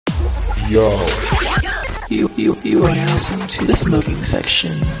Yo. You are now listening to the smoking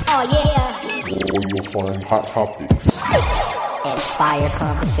section. Oh yeah. Where you'll find hot topics. And fire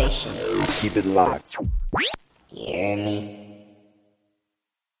conversation. Keep it locked. You hear me?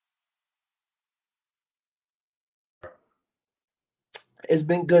 It's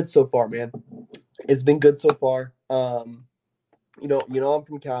been good so far, man. It's been good so far. You know, I'm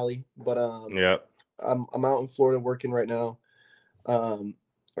from Cali, but Yep. I'm out in Florida working right now.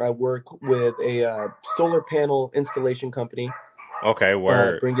 I work with a solar panel installation company. Okay,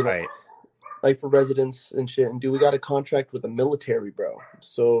 word. Bringing Right. it like for residents and shit. And dude, we got a contract with the military, bro.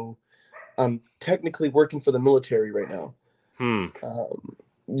 So I'm technically working for the military right now.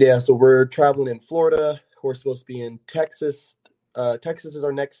 Yeah, so we're traveling in Florida. We're supposed to be in Texas. Texas is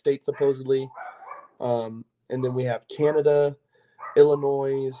our next state, supposedly. And then we have Canada,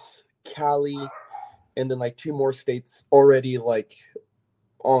 Illinois, Cali, and then like 2 more states already like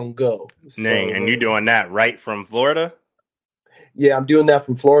on go. Dang, and you doing that right from Florida? Yeah, I'm doing that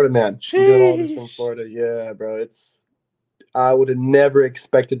from Florida, man. I'm doing all this from Sheesh. Florida. Yeah, bro. I would have never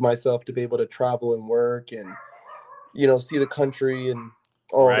expected myself to be able to travel and work and, you know, see the country and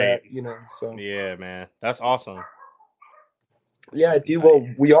all Right. that, you know. So Yeah, man. That's awesome. yeah, dude. Well,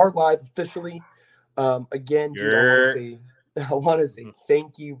 we are live officially. Again, dude, You're I want to say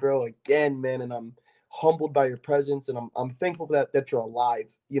thank you, bro, again, man, and I'm humbled by your presence, and I'm thankful for that you're alive.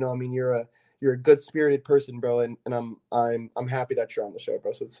 You know, I mean, you're a good spirited person, bro, and I'm happy that you're on the show,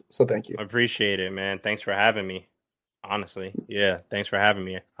 bro. So thank you. appreciate it, man. Thanks for having me. Honestly. Yeah, thanks for having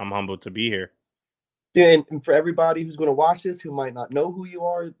me. I'm humbled to be here. Dude, and for everybody who's going to watch this who might not know who you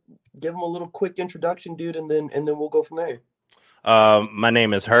are, give them a little quick introduction, dude, and then we'll go from there. My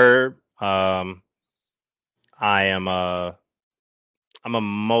name is Herb. I'm a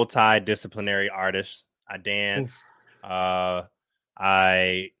multidisciplinary artist. I dance.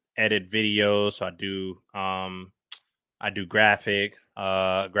 I edit videos. So I do graphics.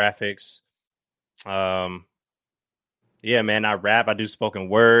 Yeah, man. I rap. I do spoken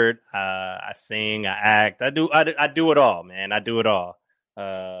word. I sing. I act. I do it all, man. I do it all.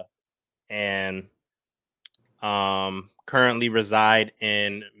 And currently reside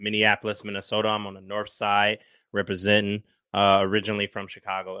in Minneapolis, Minnesota. I'm on the north side representing. Originally from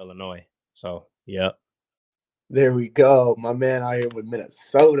Chicago, Illinois. So, yep. There we go, my man. Out here with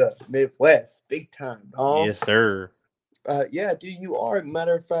Minnesota, Midwest, big time, dog. Yes, sir. Yeah, dude, you are.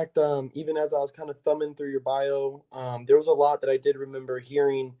 Matter of fact, even as I was kind of thumbing through your bio, there was a lot that I did remember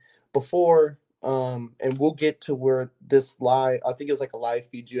hearing before. And we'll get to where this live. I think it was like a live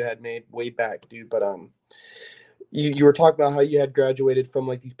feed you had made way back, dude. But you were talking about how you had graduated from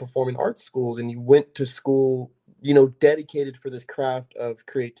like these performing arts schools, and you went to school, you know, dedicated for this craft of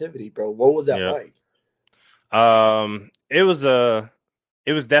creativity, bro. What was that like? It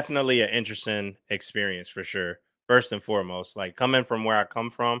was definitely an interesting experience for sure. First and foremost, like coming from where I come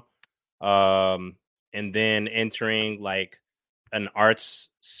from, and then entering like an arts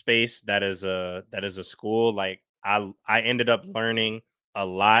space that is a school. Like I ended up learning a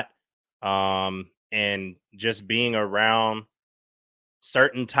lot, and just being around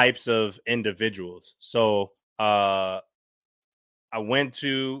certain types of individuals. So I went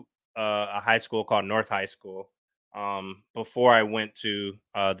to a high school called North High School before I went to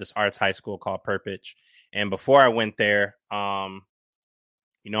this arts high school called Perpich. And before I went there, you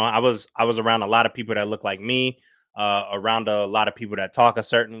know, I was around a lot of people that look like me, around a lot of people that talk a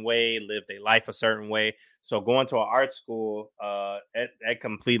certain way, live their life a certain way. So going to an art school, it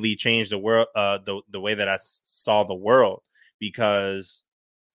completely changed the world, the way that I saw the world, because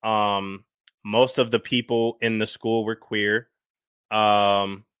most of the people in the school were queer. A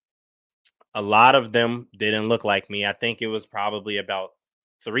lot of them didn't look like me. I think it was probably about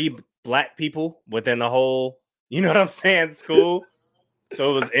 3 black people within the whole, you know what I'm saying, school. So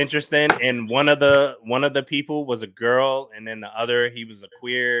it was interesting. And one of the people was a girl, and then the other, he was a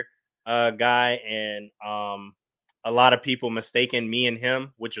queer guy. And a lot of people mistaken me and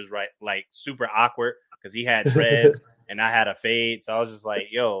him, which is right, like super awkward because he had dreads and I had a fade. So I was just like,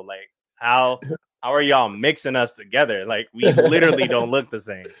 yo, like how are y'all mixing us together? Like we literally don't look the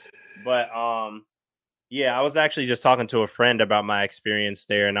same. But yeah, I was actually just talking to a friend about my experience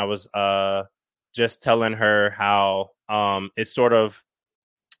there, and I was just telling her how it's sort of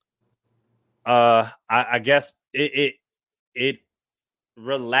I guess it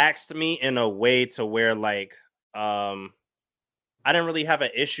relaxed me in a way to where like I didn't really have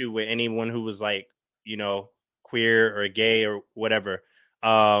an issue with anyone who was like, you know, queer or gay or whatever.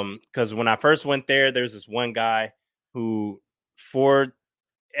 Because when I first went there's this one guy who, for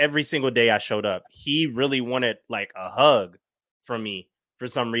every single day I showed up, he really wanted like a hug from me for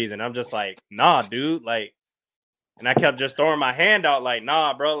some reason. I'm just like, nah, dude. Like, and I kept just throwing my hand out, like,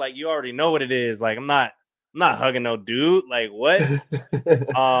 nah, bro. Like, you already know what it is. Like, I'm not hugging no dude. Like, what?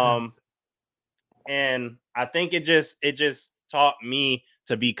 And I think it just taught me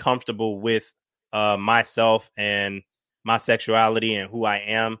to be comfortable with myself and my sexuality and who I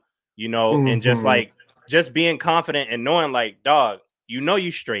am, you know, and just like just being confident and knowing like, dog, you know,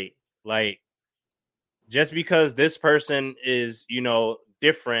 you straight. Like, just because this person is, you know,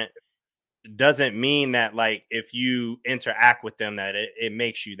 different doesn't mean that like if you interact with them that it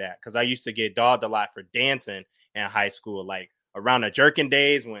makes you that. Because I used to get dogged a lot for dancing in high school, like around the jerking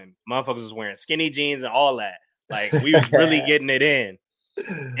days when motherfuckers was wearing skinny jeans and all that. Like, we was really getting it in.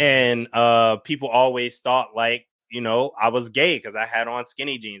 And people always thought like, you know, I was gay because I had on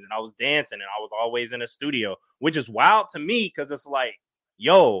skinny jeans and I was dancing and I was always in a studio, which is wild to me because it's like,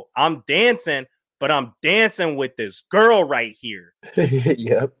 yo, I'm dancing, but I'm dancing with this girl right here.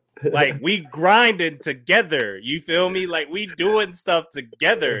 Yep. Like, we grinded together. You feel me? Like, we doing stuff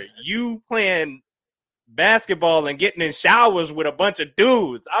together. You playing basketball and getting in showers with a bunch of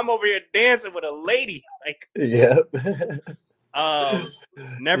dudes. I'm over here dancing with a lady. Like, yep.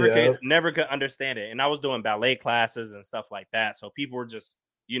 Never could understand it. And I was doing ballet classes and stuff like that. So people were just,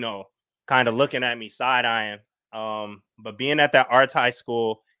 you know, kind of looking at me side eyeing. But being at that arts high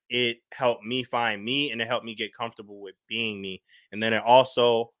school, it helped me find me and it helped me get comfortable with being me. And then it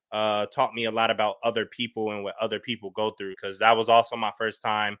also taught me a lot about other people and what other people go through, because that was also my first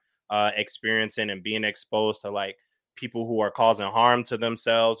time experiencing and being exposed to like people who are causing harm to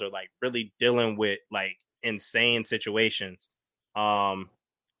themselves or like really dealing with like insane situations.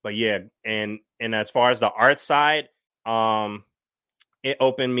 But yeah, and as far as the art side, it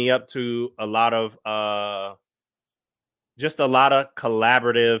opened me up to a lot of just a lot of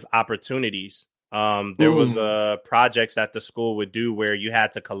collaborative opportunities. There was projects that the school would do where you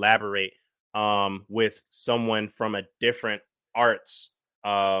had to collaborate with someone from a different arts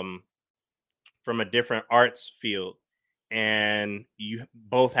field, and you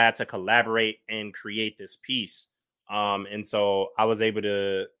both had to collaborate and create this piece. And so I was able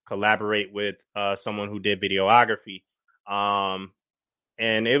to collaborate with someone who did videography.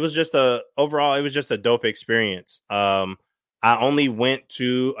 And it was just overall, it was just a dope experience. I only went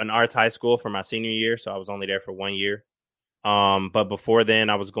to an arts high school for my senior year, so I was only there for 1 year. But before then,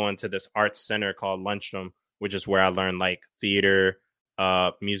 I was going to this arts center called Lundstrom, which is where I learned like theater,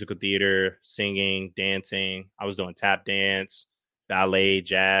 musical theater, singing, dancing. I was doing tap dance, ballet,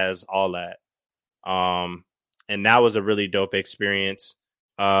 jazz, all that. And that was a really dope experience.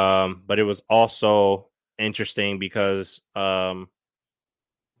 But it was also interesting because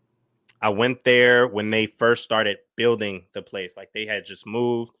I went there when they first started building the place. Like, they had just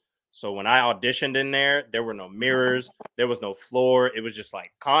moved. So when I auditioned in there were no mirrors. There was no floor. It was just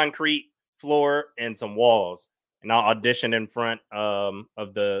like concrete floor and some walls. And I auditioned in front of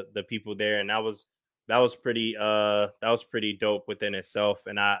the people there. And that was pretty dope within itself.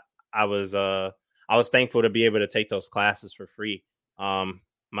 And I was thankful to be able to take those classes for free.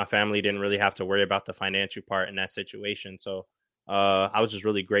 My family didn't really have to worry about the financial part in that situation. So I was just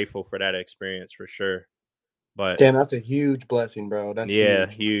really grateful for that experience for sure. But damn, that's a huge blessing, bro. That's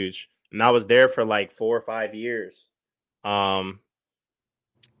huge. And I was there for like 4 or 5 years. And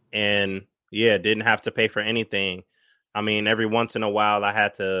yeah, didn't have to pay for anything. I mean, every once in a while I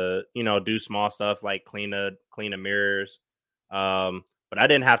had to, you know, do small stuff like clean the mirrors. But I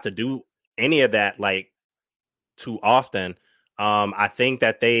didn't have to do any of that like too often. I think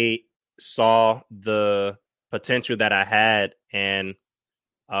that they saw the potential that I had and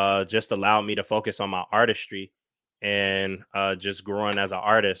just allowed me to focus on my artistry and just growing as an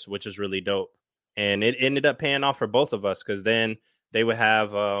artist, which is really dope. And it ended up paying off for both of us, because then they would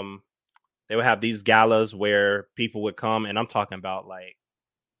have these galas where people would come, and I'm talking about like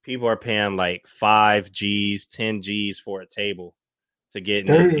people are paying like 5 G's, 10 G's for a table to get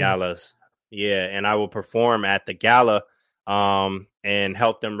in these galas. Yeah, and I will perform at the gala and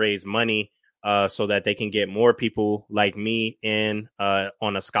help them raise money so that they can get more people like me in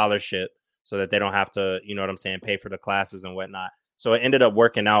on a scholarship, so that they don't have to, you know what I'm saying, pay for the classes and whatnot. So it ended up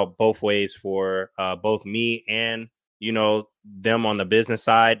working out both ways for both me and, you know, them on the business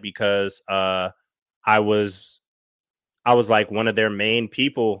side, because I was like one of their main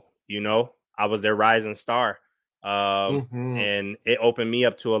people, you know, I was their rising star. And it opened me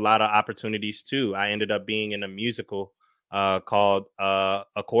up to a lot of opportunities too. I ended up being in a musical called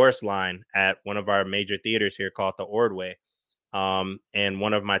A Chorus Line at one of our major theaters here called the Ordway. And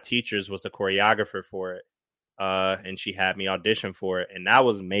one of my teachers was the choreographer for it. And she had me audition for it, and that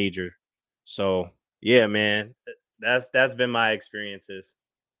was major. So yeah, man, that's been my experiences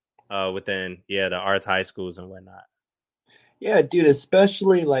within the arts high schools and whatnot. Yeah, dude,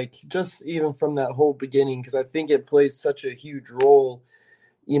 especially like just even from that whole beginning, because I think it plays such a huge role.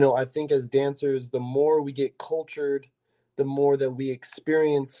 You know, I think as dancers, the more we get cultured, the more that we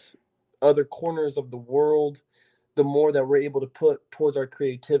experience other corners of the world, the more that we're able to put towards our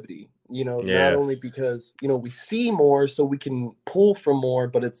creativity. You know, not Yeah. only because, you know, we see more so we can pull from more,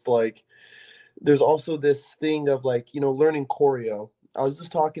 but it's like there's also this thing of like, you know, learning choreo. I was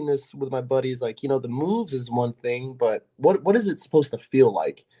just talking this with my buddies, like, you know, the moves is one thing, but what is it supposed to feel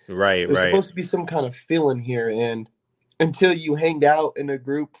like? Right, There's right. supposed to be some kind of feeling here, and until you hang out in a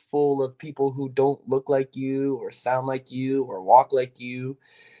group full of people who don't look like you or sound like you or walk like you,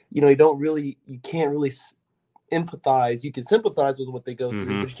 you know, you can't really empathize. You can sympathize with what they go through,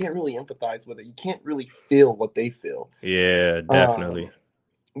 Mm-hmm. but you can't really empathize with it. You can't really feel what they feel. Yeah, definitely.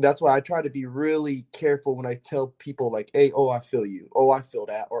 That's why I try to be really careful when I tell people like, hey, oh, I feel you. Oh, I feel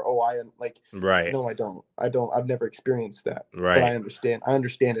that. Or, oh, I am like, Right, no, I don't. I've never experienced that, but right. I understand. I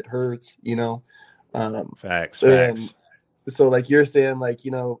understand it hurts, you know? Facts. And so like you're saying, like,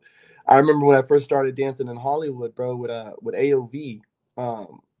 you know, I remember when I first started dancing in Hollywood, bro, with AOV.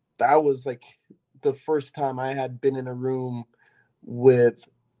 That was like the first time I had been in a room with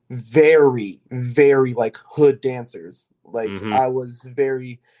very, very like hood dancers. Like Mhm. I was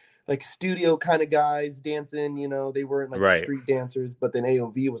very like studio kind of guys dancing, you know, they weren't like Right. street dancers, but then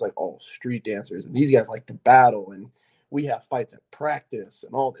AOV was like all street dancers, and these guys like to battle, and we have fights at practice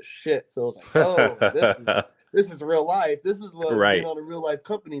and all this shit. So it was like, oh, this is real life. This is what Right. being on a real life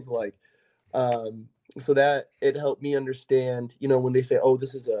company's like. So that it helped me understand, you know, when they say, oh,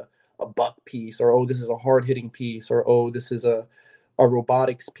 this is a buck piece, or oh, this is a hard hitting piece, or oh, this is a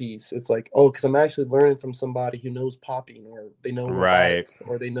robotics piece. It's like, oh, because I'm actually learning from somebody who knows popping, or they know robotics,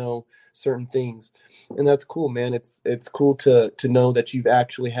 or they know certain things, and that's cool, man. It's cool to know that you've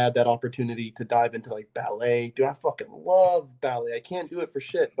actually had that opportunity to dive into like ballet. Dude, I fucking love ballet. I can't do it for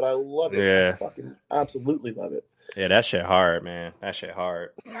shit, but I love it. Yeah. I fucking absolutely love it. Yeah, that shit hard, man. That shit hard.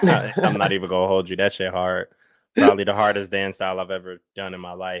 I'm not even gonna hold you. That shit hard. Probably the hardest dance style I've ever done in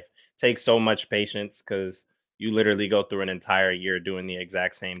my life. Takes so much patience because you literally go through an entire year doing the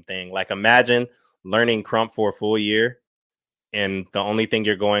exact same thing. Like imagine learning crump for a full year and the only thing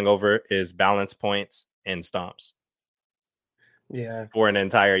you're going over is balance points and stomps. Yeah. For an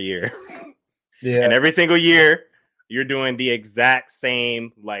entire year. Yeah. And every single year you're doing the exact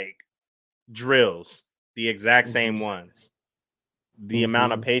same like drills, the exact same ones. The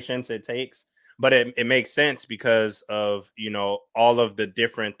amount of patience it takes. But it makes sense because of, you know, all of the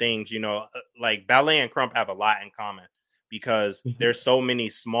different things, you know, like ballet and crump have a lot in common because there's so many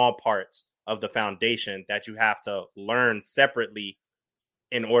small parts of the foundation that you have to learn separately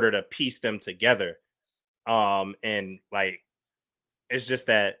in order to piece them together. And like, it's just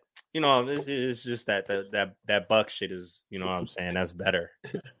that, you know, it's just that buck shit is, you know what I'm saying? That's better.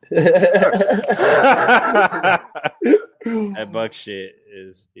 That buck shit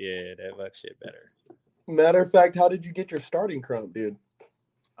is, that buck shit better. Matter of fact, how did you get your starting crump, dude?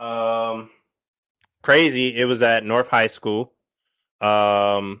 Crazy. It was at North High School.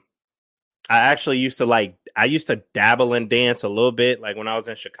 I actually used to dabble in dance a little bit, like when I was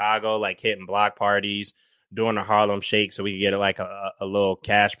in Chicago, like hitting block parties, doing the Harlem Shake, so we could get like a little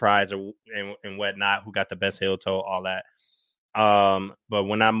cash prize and whatnot. Who got the best heel toe, all that. But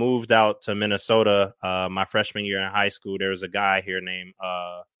when I moved out to Minnesota, my freshman year in high school, there was a guy here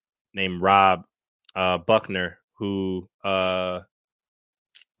named Rob Buckner who I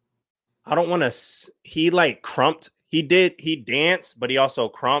don't want to. He like crumped. He danced, but he also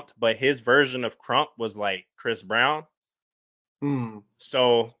crumped. But his version of crump was like Chris Brown.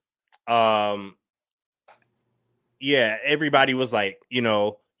 So, yeah, everybody was like, you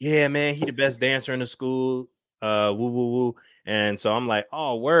know, yeah, man, he the best dancer in the school. Woo woo woo. And so I'm like,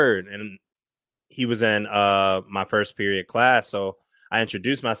 oh, word. And he was in my first period class. So I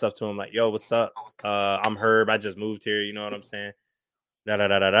introduced myself to him like, yo, what's up? I'm Herb. I just moved here. You know what I'm saying? Da da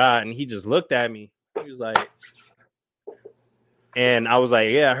da da da. And he just looked at me. He was like, and I was like,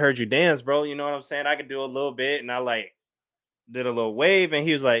 yeah, I heard you dance, bro. You know what I'm saying? I could do a little bit. And I like did a little wave. And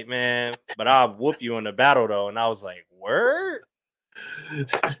he was like, man, but I'll whoop you in the battle though. And I was like, word?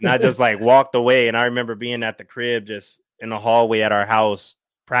 And I just like walked away. And I remember being at the crib just in the hallway at our house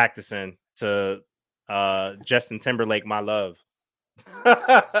practicing to Justin Timberlake, My Love.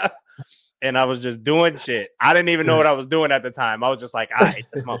 And I was just doing shit. I didn't even know what I was doing at the time. I was just like, all right,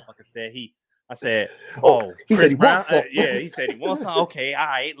 this motherfucker said I said, oh, he Chris said he Brown? wants some. Yeah, he said he wants some. Okay, all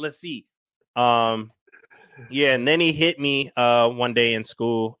right, let's see. Yeah, and then he hit me one day in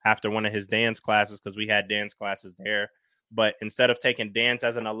school after one of his dance classes because we had dance classes there. But instead of taking dance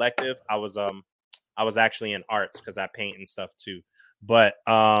as an elective, I was actually in arts because I paint and stuff too. But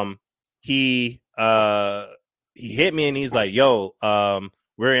he hit me and he's like, "Yo,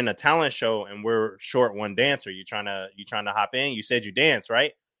 we're in a talent show and we're short one dancer. You trying to hop in? You said you dance,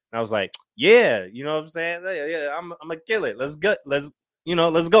 right?" And I was like, "Yeah, you know what I'm saying? Yeah, I'm gonna kill it. Let's go. Let's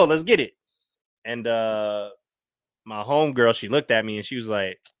go. Let's get it." And my homegirl, she looked at me and she was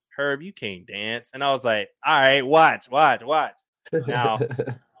like, "Herb, you can't dance." And I was like, "All right, watch." Now,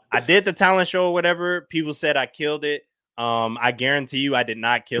 I did the talent show or whatever. People said I killed it. I guarantee you I did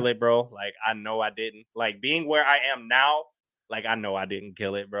not kill it, bro. Like, I know I didn't. Like, being where I am now, like, I know I didn't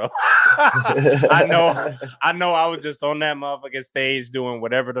kill it, bro. I know I was just on that motherfucking stage doing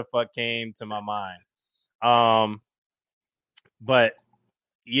whatever the fuck came to my mind. But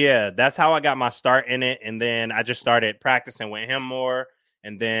yeah, that's how I got my start in it. And then I just started practicing with him more.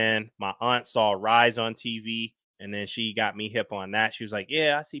 And then my aunt saw Rise on TV. And then she got me hip on that. She was like,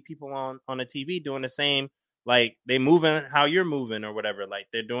 "Yeah, I see people on the TV doing the same. Like, they moving how you're moving or whatever. Like,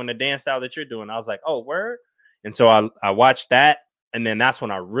 they're doing the dance style that you're doing." I was like, "Oh, word?" And so I watched that. And then that's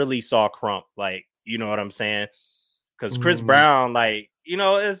when I really saw Crump. Like, you know what I'm saying? Because Chris Brown, like,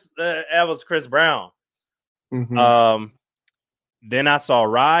 that was Chris Brown. Then I saw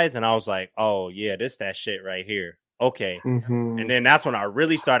Rise and I was like, "Oh yeah, this that shit right here." Okay. And then that's when I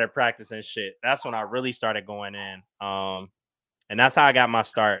really started practicing shit. That's when I really started going in. And that's how I got my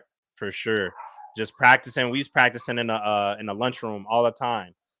start for sure. Just practicing. We was practicing in the lunchroom all the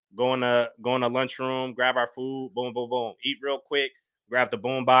time. Going to lunchroom, grab our food, boom, boom, boom, eat real quick, grab the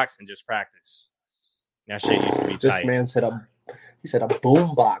boom box and just practice. That shit used to be tight. This man said a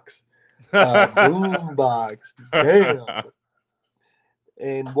boom box. Boom box. Damn.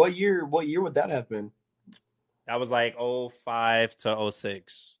 And what year would that have been? That was like 05 to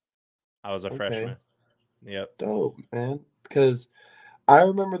 06. I was a freshman. Yep. Dope, man. Because I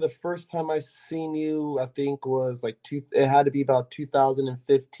remember the first time I seen you, I think was like it had to be about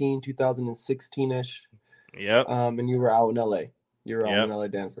 2015, 2016-ish. Yep. And you were out in LA. You were out in LA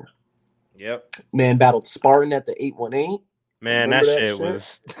dancing. Yep. Man, battled Spartan at the 818. Man, that shit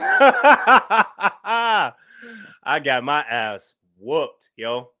was I got my ass whooped,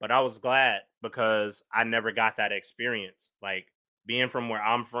 yo. But I was glad because I never got that experience. Like, being from where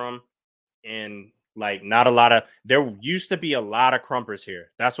I'm from, and like there used to be a lot of crumpers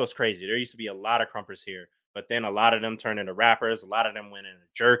here. That's what's crazy. There used to be a lot of crumpers here, but then a lot of them turned into rappers. A lot of them went into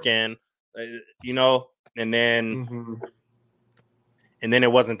jerking, and then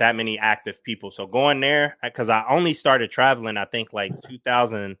it wasn't that many active people. So going there, because I only started traveling, I think like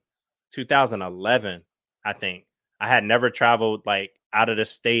 2011, I think. I had never traveled like out of the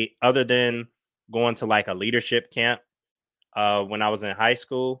state other than going to like a leadership camp when I was in high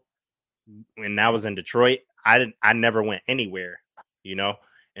school. When I was in Detroit, I never went anywhere,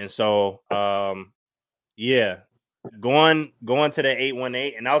 And so, yeah, going to the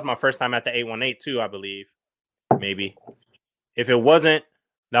 818, and that was my first time at the 818 too, I believe. Maybe. If it wasn't,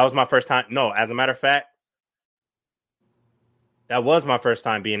 that was my first time. No, as a matter of fact, that was my first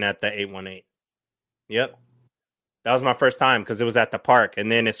time being at the 818. Yep. That was my first time because it was at the park,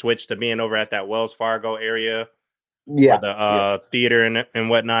 and then it switched to being over at that Wells Fargo area. Yeah. For the theater and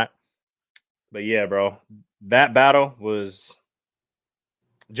whatnot. But yeah, bro, that battle was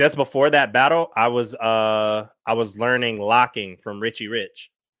just before that battle. I was learning locking from Richie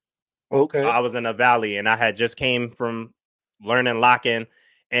Rich. Okay. I was in a valley and I had just came from learning locking,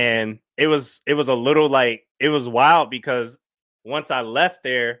 and it was a little like, it was wild because once I left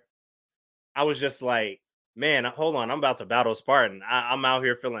there, I was just like, man, hold on, I'm about to battle Spartan. I'm out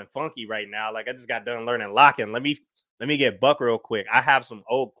here feeling funky right now. Like, I just got done learning locking. Let me get buck real quick. I have some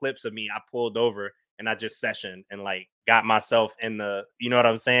old clips of me I pulled over and I just sessioned and like got myself in the, you know what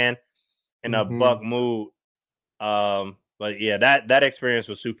I'm saying, in a buck mood. But yeah, that experience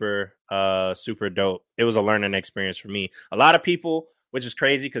was super dope. It was a learning experience for me. A lot of people, which is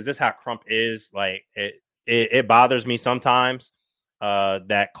crazy because this is how Crump is. Like, it bothers me sometimes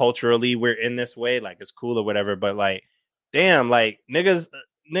that culturally we're in this way. Like, it's cool or whatever, but like, damn, like niggas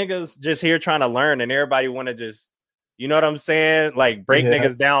just here trying to learn, and everybody want to just, you know what I'm saying? Like, break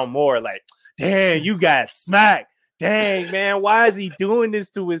niggas down more. Like, damn, you got smacked. Dang, man, why is he doing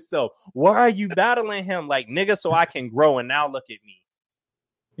this to himself? Why are you battling him? Like, nigga, so I can grow, and now look at me.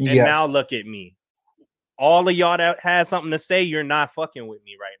 And now look at me. All of y'all that had something to say, you're not fucking with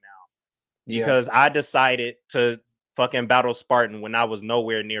me right now. Because I decided to fucking battle Spartan when I was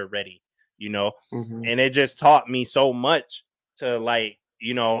nowhere near ready, And it just taught me so much to, like,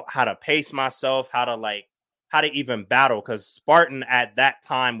 how to pace myself, how to, like, how to even battle, because Spartan at that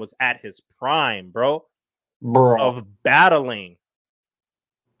time was at his prime, bro, of battling.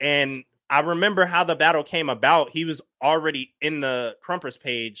 And I remember how the battle came about. He was already in the Crumpers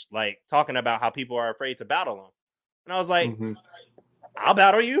page, like talking about how people are afraid to battle him. And I was like, I'll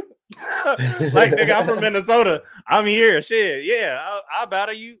battle you. Like, nigga, I'm from Minnesota. I'm here. Shit. Yeah, I'll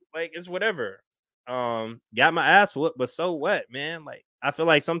battle you. Like, it's whatever. Got my ass whooped, but so what, man? Like, I feel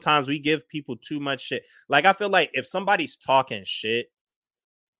like sometimes we give people too much shit. Like, I feel like if somebody's talking shit,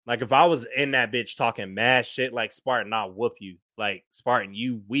 like if I was in that bitch talking mad shit, like Spartan, I'll whoop you. Like, Spartan,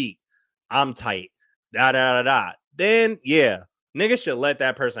 you weak. I'm tight. Da da da da. Then yeah, niggas should let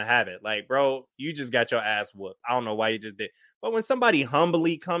that person have it. Like, bro, you just got your ass whooped. I don't know why you just did. But when somebody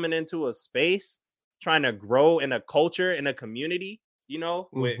humbly coming into a space, trying to grow in a culture, in a community, you know,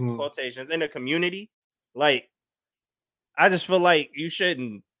 with quotations, in a community, like, I just feel like you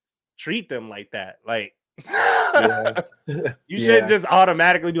shouldn't treat them like that. Like, you shouldn't just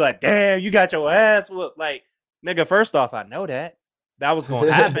automatically be like, damn, you got your ass whooped. Like, nigga, first off, I know that was going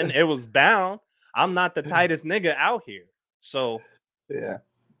to happen. It was bound. I'm not the tightest nigga out here. So,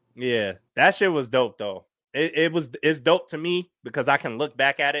 yeah, that shit was dope, though. It's dope to me because I can look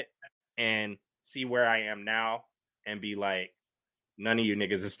back at it and see where I am now and be like, none of you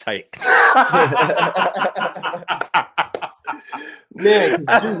niggas is tight. Man,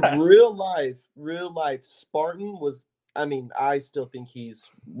 dude, real life, Spartan was, I mean, I still think he's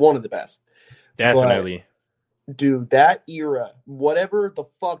one of the best. Definitely. But, dude, that era, whatever the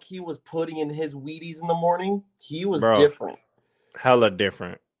fuck he was putting in his Wheaties in the morning, he was different. Hella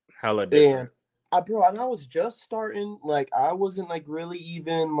different. And I was just starting, like, I wasn't, like, really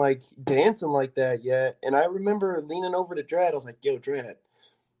even, like, dancing like that yet. And I remember leaning over to Dredd. I was like, yo, Dredd,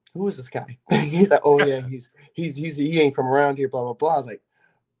 who is this guy? He's like, oh, yeah, he ain't from around here, blah, blah, blah. I was like,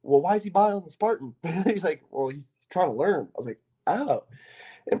 well, why is he buying the Spartan? He's like, well, he's trying to learn. I was like, oh.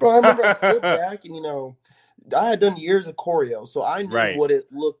 And, bro, I remember I stood back and, you know, I had done years of choreo, so I knew what it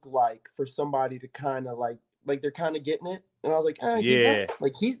looked like for somebody to kind of, like they're kind of getting it. And I was like, he's not,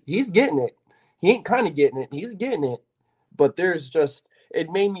 like, he's getting it. He ain't kind of getting it. He's getting it. But there's just,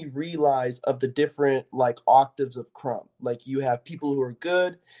 it made me realize of the different, like, octaves of Crump. Like, you have people who are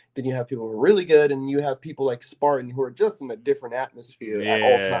good, then you have people who are really good, and you have people like Spartan who are just in a different atmosphere at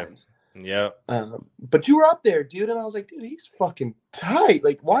all times. Yeah. But you were up there, dude, and I was like, dude, he's fucking tight.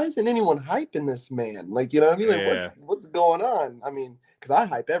 Like, why isn't anyone hyping this man? Like, you know what I mean? Like, what's going on? I mean, because I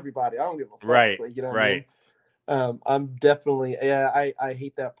hype everybody. I don't give a fuck. Right. Like, you know what I mean? I'm definitely, I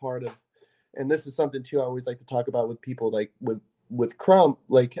hate that part of, and this is something too I always like to talk about with people, like with Crump.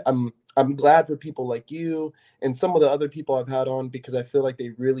 Like, I'm glad for people like you and some of the other people I've had on, because I feel like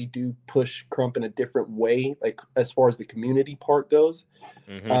they really do push Crump in a different way, like as far as the community part goes.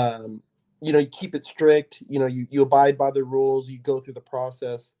 You know, you keep it strict, you know, you abide by the rules, you go through the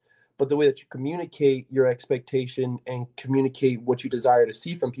process, but the way that you communicate your expectation and communicate what you desire to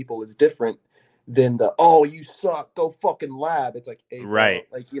see from people is different than the, oh, you suck, go fucking lab. It's like, hey, bro,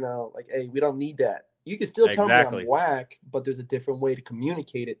 like, you know, like, hey, we don't need that. You can still tell me I'm whack, but there's a different way to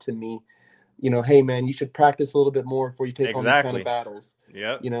communicate it to me. You know, hey, man, you should practice a little bit more before you take on these kind of battles.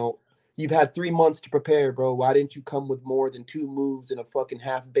 Yeah. You know, you've had 3 months to prepare, bro. Why didn't you come with more than 2 moves in a fucking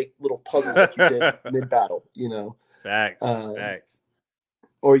half-baked little puzzle that you did mid-battle, you know? Facts.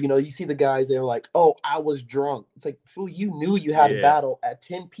 Or, you know, you see the guys, they're like, oh, I was drunk. It's like, fool, you knew you had a battle at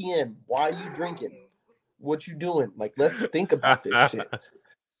 10 p.m. Why are you drinking? What you doing? Like, let's think about this shit.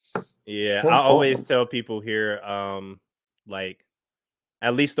 Yeah, I always tell people here, like,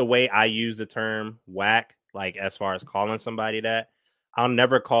 at least the way I use the term whack, like, as far as calling somebody that, I'll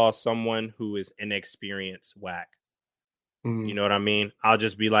never call someone who is inexperienced whack. You know what I mean? I'll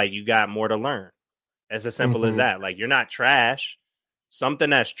just be like, you got more to learn. It's as simple as that. Like, you're not trash. Something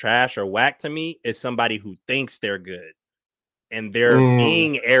that's trash or whack to me is somebody who thinks they're good and they're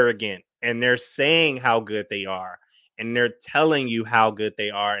being arrogant and they're saying how good they are and they're telling you how good they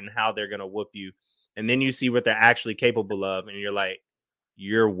are and how they're going to whoop you. And then you see what they're actually capable of. And you're like,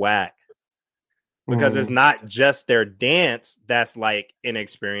 you're whack. Because it's not just their dance that's like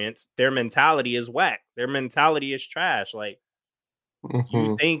inexperienced. Their mentality is whack. Their mentality is trash. Like,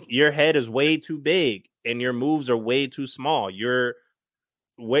 you think your head is way too big and your moves are way too small.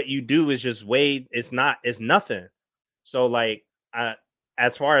 What you do is just it's nothing. So, like,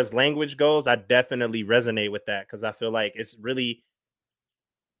 as far as language goes, I definitely resonate with that, because I feel like it's because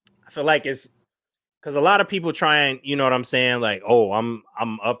a lot of people try and, you know what I'm saying? Like, oh, I'm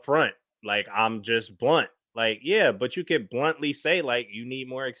upfront. Like, I'm just blunt. Like, yeah, but you could bluntly say, like, you need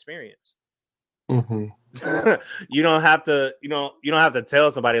more experience. You don't have to, you don't have to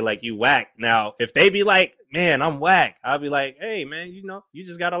tell somebody like you whack. Now, if they be like, man, I'm whack, I'll be like, hey, man, you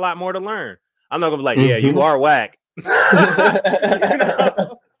just got a lot more to learn. I'm not gonna be like, yeah, you are whack.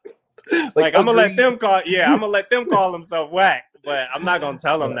 Like I'm gonna let them call themselves whack, but I'm not gonna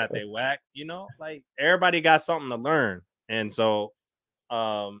tell them that they whack. Like everybody got something to learn, and so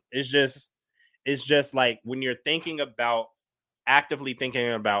it's just like when you're actively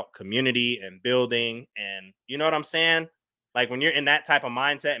thinking about community and building, and you know what I'm saying? Like when you're in that type of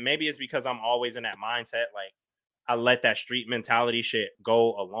mindset, maybe it's because I'm always in that mindset. Like I let that street mentality shit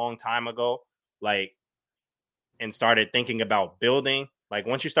go a long time ago, like, and started thinking about building. Like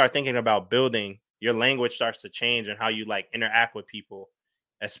once you start thinking about building, your language starts to change and how you like interact with people,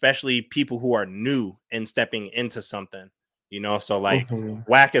 especially people who are new and stepping into something. So like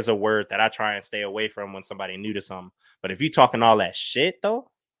whack is a word that I try and stay away from when somebody new to something. But if you talking all that shit though,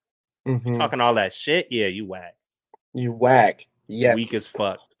 talking all that shit, yeah, you whack. You whack. Yes. Weak as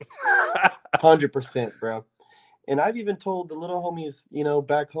fuck. 100%, bro. And I've even told the little homies,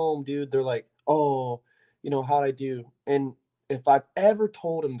 back home, dude, they're like, oh, how'd I do? And if I've ever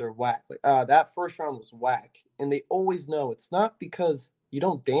told them they're whack, like, that first round was whack. And they always know it's not because you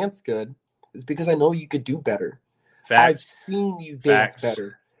don't dance good. It's because I know you could do better. Facts. I've seen you dance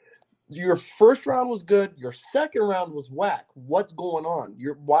better. Your first round was good. Your second round was whack. What's going on?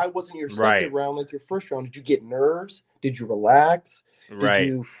 Why wasn't your second round like your first round? Did you get nerves? Did you relax? Did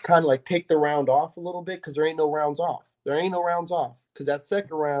you kind of like take the round off a little bit? Because there ain't no rounds off. Because that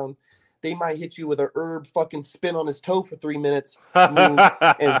second round, they might hit you with a herb fucking spin on his toe for 3 minutes and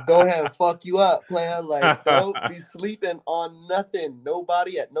go ahead and fuck you up, plan. Like, don't be sleeping on nothing.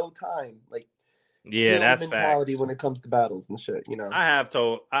 Nobody at no time. Like, yeah, that's mentality facts. When it comes to battles and shit,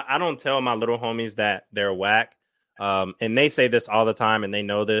 I don't tell my little homies that they're whack. And they say this all the time and they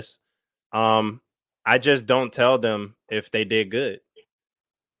know this. I just don't tell them if they did good.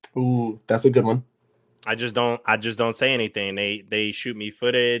 Ooh, that's a good one. I just don't say anything. They shoot me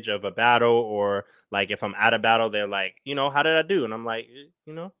footage of a battle, or like if I'm at a battle, they're like, how did I do? And I'm like,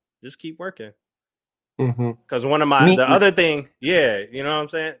 just keep working. Because one of the other thing, yeah, you know what I'm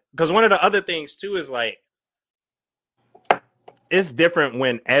saying? Because one of the other things too is like, it's different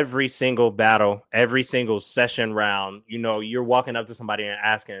when every single battle, every single session round, you're walking up to somebody and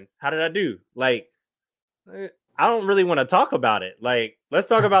asking, how did I do? Like, I don't really want to talk about it. Like, let's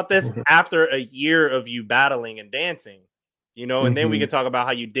talk about this after a year of you battling and dancing, and then we can talk about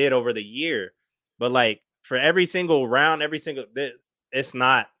how you did over the year. But like for every single round, it's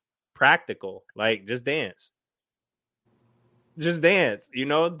not practical. Like, just dance. I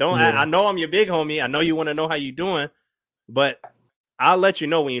know I'm your big homie. I know you want to know how you doing, but I'll let you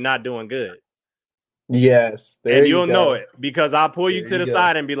know when you're not doing good. Yes. And you'll know it because I'll pull you to the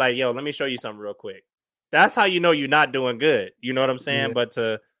side and be like, yo, let me show you something real quick. That's how you know you're not doing good. You know what I'm saying? Yeah. But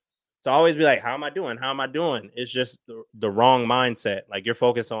to always be like, how am I doing? How am I doing? It's just the wrong mindset. Like you're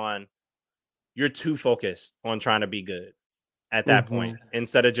too focused on trying to be good at that point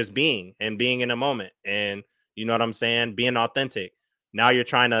instead of just being in a moment. And you know what I'm saying? Being authentic. Now you're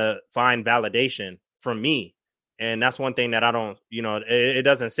trying to find validation from me. And that's one thing that I don't, it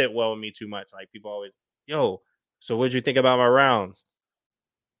doesn't sit well with me too much. Like people always, yo, so what'd you think about my rounds?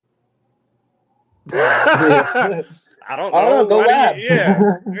 I don't know. Go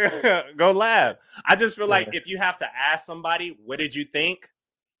lab. Go lab. I just feel like if you have to ask somebody, what did you think?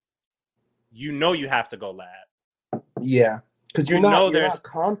 You have to go lab. Yeah. Because you're not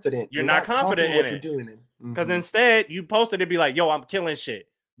confident. You're not confident in what you're doing. Because instead, you posted it be like, yo, I'm killing shit.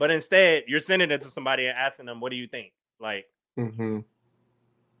 But instead, you're sending it to somebody and asking them, what do you think? Like,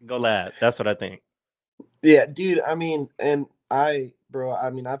 go lab. That's what I think. Yeah, dude. I mean, and I've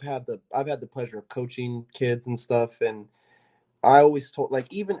had the pleasure of coaching kids and stuff. And I always told, like,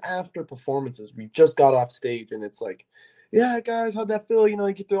 even after performances, we just got off stage and it's like, yeah, guys, how'd that feel?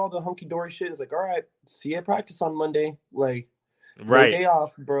 You get through all the hunky dory shit. It's like, all right, see you at practice on Monday. Like, right. No day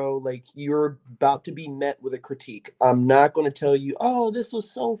off, bro. Like, you're about to be met with a critique. I'm not going to tell you, oh, this was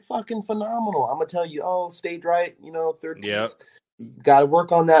so fucking phenomenal. I'm going to tell you, oh, stayed right, third piece. Got to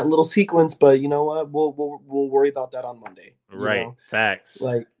work on that little sequence, but you know what? We'll worry about that on Monday. Right. Facts.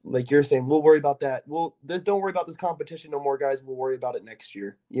 Like you're saying, we'll worry about that. Don't worry about this competition no more, guys. We'll worry about it next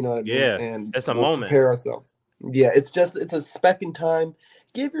year. You know what I mean? Yeah. And it's a moment. Prepare ourselves. Yeah. It's a speck in time.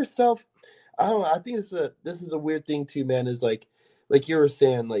 Give yourself. I don't know. I think this is a weird thing too, man. Is like you were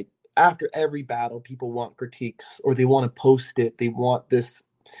saying, like after every battle, people want critiques or they want to post it. They want this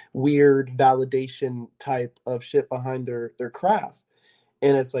weird validation type of shit behind their craft.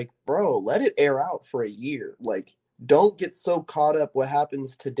 And it's like, bro, let it air out for a year. Like, don't get so caught up what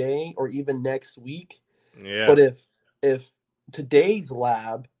happens today or even next week. Yeah. But if today's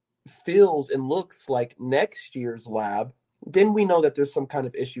lab feels and looks like next year's lab, then we know that there's some kind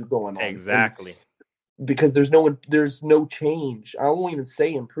of issue going on. Exactly. And because there's no change. I won't even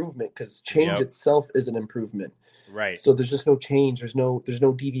say improvement, because change itself is an improvement. Right. So there's just no change. There's no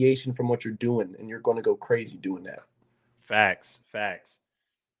deviation from what you're doing, and you're going to go crazy doing that. Facts.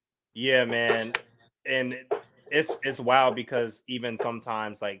 Yeah, man. And it's wild, because even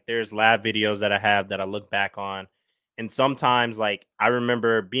sometimes, like, there's lab videos that I have that I look back on, and sometimes, like, I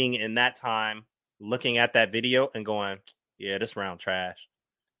remember being in that time looking at that video and going, yeah, this round trash.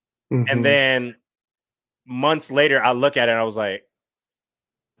 Mm-hmm. And then months later I look at it and I was like,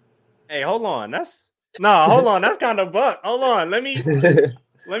 hey, hold on, that's kind of buck. Hold on, let me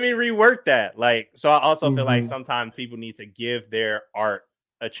rework that. Like, so I also feel like sometimes people need to give their art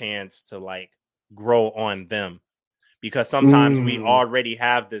a chance to, like, grow on them, because sometimes we already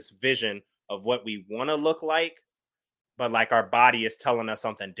have this vision of what we want to look like, but, like, our body is telling us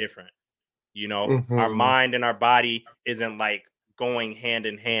something different. You know, our mind and our body isn't, like, going hand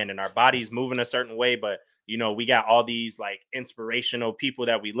in hand, and our body's moving a certain way, but, you know, we got all these, like, inspirational people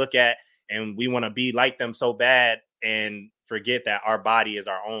that we look at and we want to be like them so bad, and forget that our body is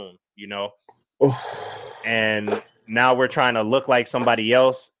our own, you know. And now we're trying to look like somebody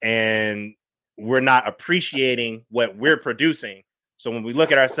else, and we're not appreciating what we're producing. So when we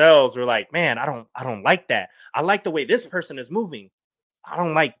look at ourselves, we're like, man, I don't like that. I like the way this person is moving. I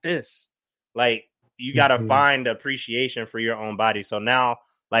don't like this. Like, you got to find appreciation for your own body. So now,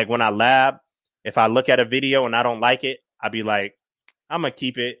 like, when I lab, if I look at a video and I don't like it, I'll be like, I'm going to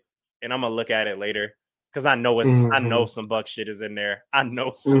keep it and I'm going to look at it later. Cause I know I know some buck shit is in there. I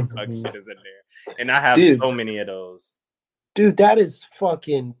know some buck shit is in there. And I have so many of those. Dude, that is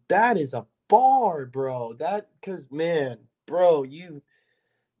a bar, bro. Cause, man, bro, you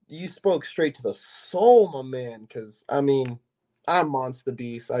spoke straight to the soul, my man. Cause, I mean, I'm Monster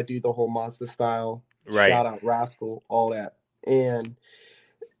Beast. I do the whole monster style. Right. Shout out Rascal, all that. And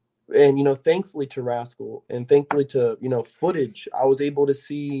you know, thankfully to Rascal and thankfully to, you know, footage, I was able to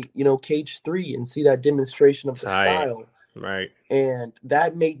see, you know, Cage 3 and see that demonstration of the style. Right. And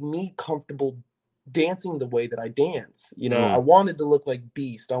that made me comfortable dancing the way that I dance. You know, I wanted to look like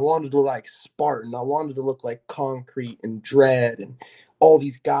Beast. I wanted to look like Spartan. I wanted to look like Concrete and Dread and all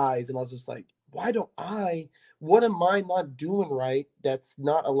these guys. And I was just like, what am I not doing right that's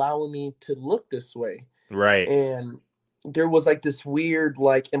not allowing me to look this way? Right. And there was, like, this weird,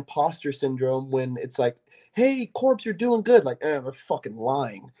 like, imposter syndrome when it's like, hey, Corpse, you're doing good. Like, they're fucking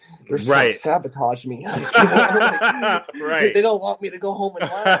lying. They're trying to sabotage me. Like, you know? Like, they don't want me to go home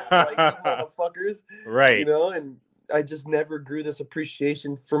and laugh. Like, you motherfuckers. Right. You know, and I just never grew this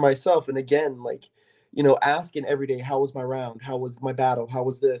appreciation for myself. And again, like, you know, asking every day, how was my round? How was my battle? How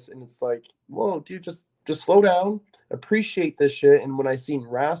was this? And it's like, whoa, dude, just slow down. Appreciate this shit. And when I seen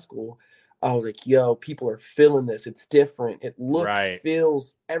Rascal, I was like, yo, people are feeling this. It's different. It looks,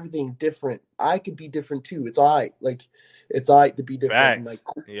 feels, everything different. I could be different too. It's all right. Like, it's all right to be different. And, like,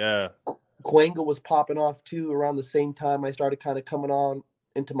 Kwenga was popping off too around the same time I started kind of coming on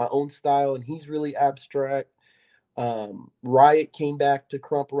into my own style, and he's really abstract. Riot came back to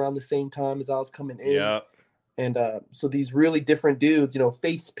Crump around the same time as I was coming in. Yep. And so these really different dudes, you know,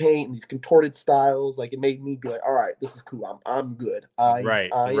 face paint and these contorted styles, like, it made me be like, all right, this is cool. I'm good. I'm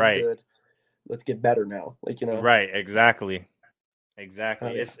good. Let's get better now. Like, you know. Right. Exactly.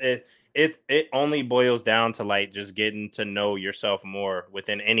 It only boils down to, like, just getting to know yourself more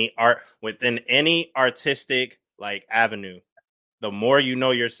within any artistic, like, avenue. The more you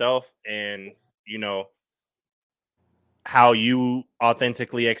know yourself and, you know, how you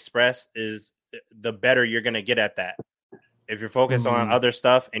authentically express, is the better you're going to get at that. If you're focused on other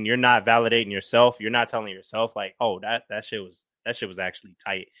stuff and you're not validating yourself, you're not telling yourself, like, oh, that shit was actually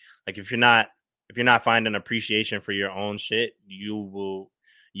tight. Like, if you're not finding appreciation for your own shit, you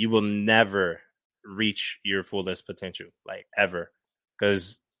will never reach your fullest potential, like, ever,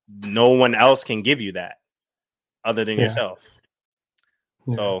 because no one else can give you that other than yourself.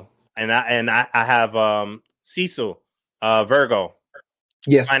 So, and I have Cecil, Virgo.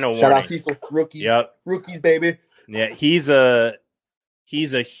 Yes. Shout out Cecil. Rookies. Yep. Rookies, baby. Yeah, he's a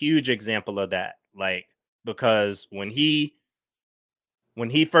huge example of that. Like, because when he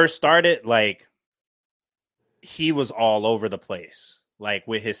first started, like, he was all over the place, like,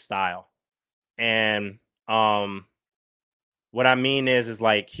 with his style. And what I mean is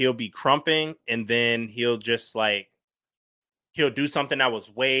like, he'll be crumping and then he'll just, like, he'll do something that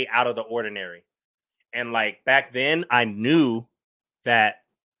was way out of the ordinary. And, like, back then I knew that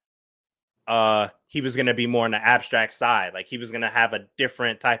he was gonna be more on the abstract side. Like he was gonna have a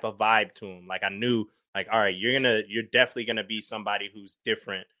different type of vibe to him. Like I knew, like, all right, you're definitely gonna be somebody who's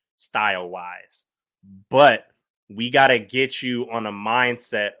different style wise, but we gotta get you on a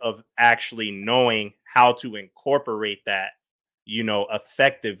mindset of actually knowing how to incorporate that,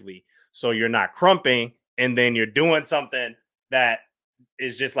 effectively. So you're not crumping and then you're doing something that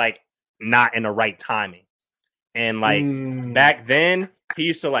is just like not in the right timing. And like back then, he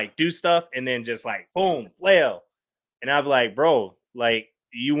used to like do stuff and then just like boom, flail. And I'd be like, bro, like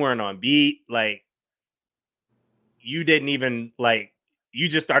you weren't on beat. Like you didn't even like, you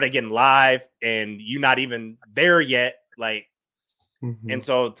just started getting live and you're not even there yet. Like, and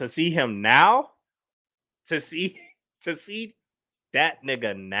so to see him now, to see that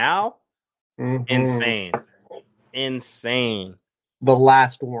nigga now, insane. The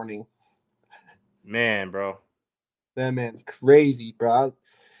last warning. Man, bro. That man's crazy, bro.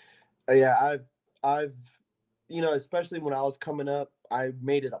 I've especially when I was coming up, I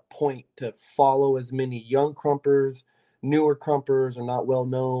made it a point to follow as many young crumpers, newer crumpers, or not well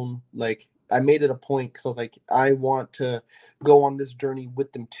known. Like I made it a point because I was like, I want to go on this journey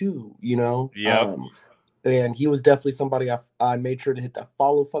with them too, Yeah. And he was definitely somebody I made sure to hit that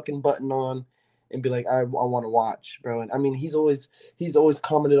follow fucking button on and be like, I want to watch, bro. And I mean, he's always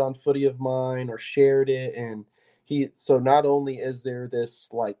commented on footy of mine or shared it. And so not only is there this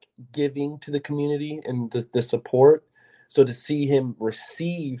like giving to the community and the support, so to see him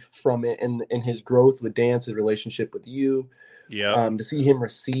receive from it and his growth with dance, his relationship with you, to see him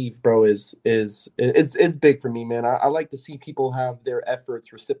receive, bro, it's big for me, man. I like to see people have their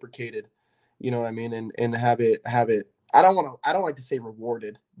efforts reciprocated, you know what I mean, and have it. I don't like to say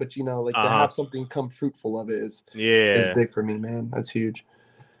rewarded, but to have something come fruitful of it is big for me, man. That's huge.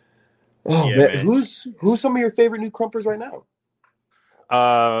 Oh yeah, man. man. Who's some of your favorite new crumpers right now?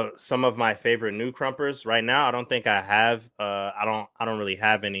 Some of my favorite new crumpers right now. I don't think I have. I don't really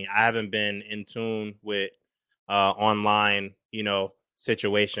have any. I haven't been in tune with online,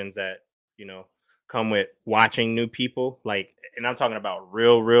 situations that come with watching new people. Like, and I'm talking about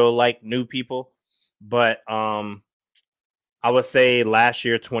real like new people. But I would say last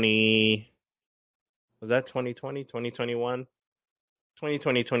year, 2020, 2021,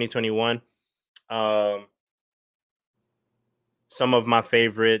 2020, 2021. Some of my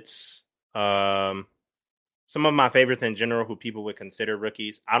favorites in general who people would consider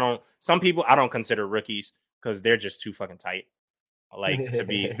rookies. Some people I don't consider rookies because they're just too fucking tight. Like to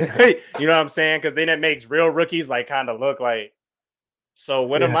be, you know what I'm saying? Because then it makes real rookies like kind of look like, so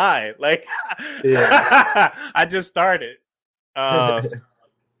what am I? Like, I just started.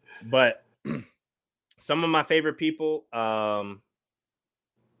 But some of my favorite people,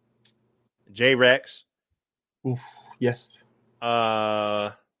 J Rex. Oof, yes.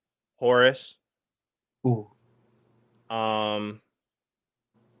 Horace. Ooh.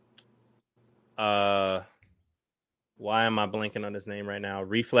 Why am I blanking on his name right now?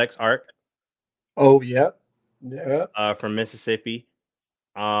 Reflex Arc. Oh, yeah. Yeah. From Mississippi.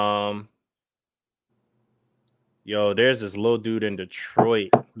 Yo, there's this little dude in Detroit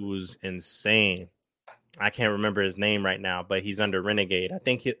who's insane. I can't remember his name right now, but he's under Renegade. I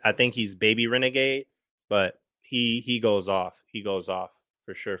think he's Baby Renegade, but he goes off. He goes off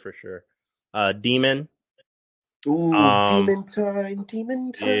for sure. Demon. Ooh, Demon time.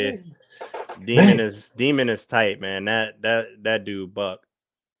 Yeah. Demon is tight, man. That dude buck.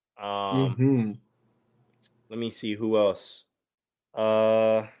 Let me see who else.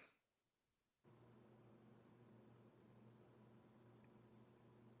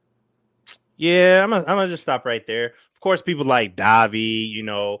 Yeah, I'm gonna just stop right there. Of course, people like Davi,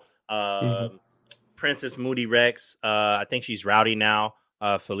 Princess Moody Rex. I think she's rowdy now.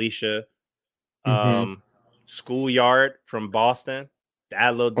 Felicia. Schoolyard from Boston.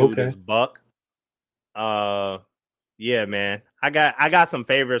 That little dude is buck. Yeah, man. I got some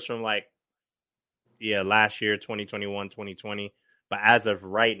favorites from last year, 2021, 2020. But as of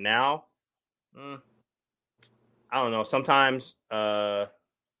right now, I don't know. Sometimes I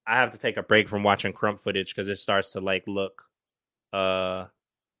have to take a break from watching crump footage because it starts to look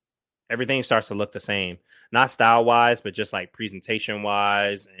everything starts to look the same. Not style wise, but just like presentation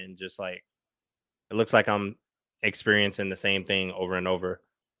wise, and just like it looks like I'm experiencing the same thing over and over.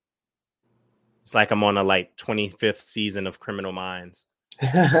 It's like I'm on a 25th season of Criminal Minds. Oh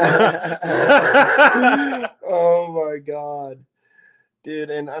my God. Dude,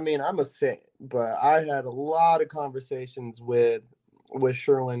 and I mean, I'm a saint, but I had a lot of conversations with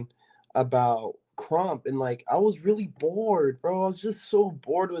Sherwin about crump, and I was really bored, bro. I was just so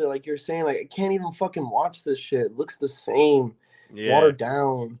bored with it. Like you're saying, I can't even fucking watch this shit. It looks the same. It's watered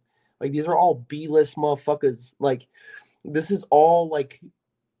down. Like these are all B-list motherfuckers. Like this is all like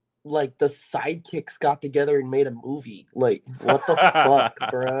the sidekicks got together and made a movie. Like what the fuck,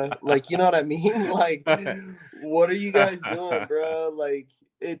 bruh? Like you know what I mean? Like what are you guys doing, bruh? Like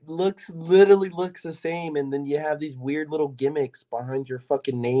it literally looks the same, and then you have these weird little gimmicks behind your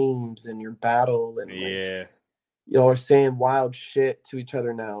fucking names and your battle, and like y'all are saying wild shit to each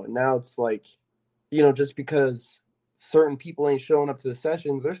other now. And now it's like, you know, just because certain people ain't showing up to the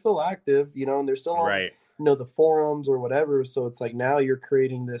sessions, they're still active, you know, and they're still on, you know, the forums or whatever. So it's like now you're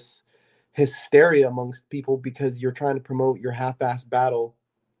creating this hysteria amongst people because you're trying to promote your half-assed battle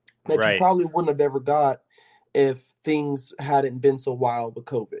that you probably wouldn't have ever got if things hadn't been so wild with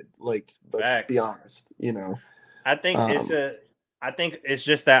COVID. Like, let's be honest, you know. I think it's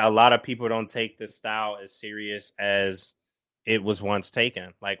just that a lot of people don't take the style as serious as it was once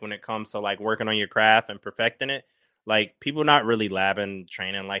taken. Like when it comes to like working on your craft and perfecting it, like people not really labbing,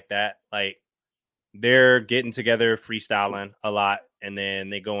 training like that. Like they're getting together, freestyling a lot, and then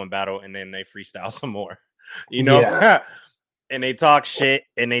they go in battle and then they freestyle some more, you know? Yeah. And they talk shit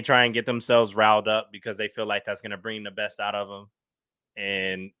and they try and get themselves riled up because they feel like that's going to bring the best out of them.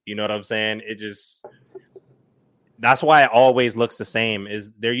 And you know what I'm saying? That's why it always looks the same.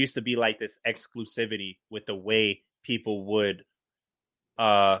 Is there used to be like this exclusivity with the way people would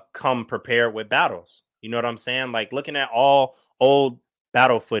come prepared with battles. You know what I'm saying? Like looking at all old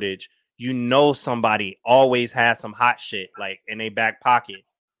battle footage, you know, somebody always has some hot shit like in their back pocket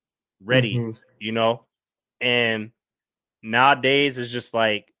ready, you know? And nowadays it's just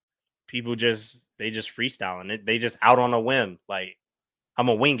like people they just freestyling it. They just out on a whim. Like I'm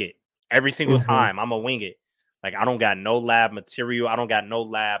gonna wing it every single time. I'm gonna wing it. Like I don't got no lab material. I don't got no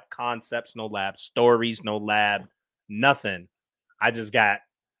lab concepts, no lab stories, no lab nothing. I just got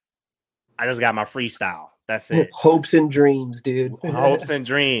my freestyle. That's it. Hopes and dreams, dude. Hopes and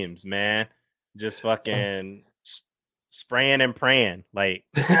dreams, man. Just fucking spraying and praying. Like,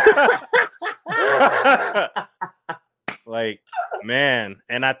 like, man.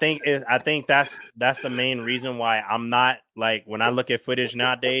 And I think that's the main reason why I'm not like when I look at footage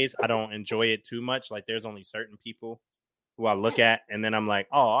nowadays, I don't enjoy it too much. Like there's only certain people who I look at and then I'm like,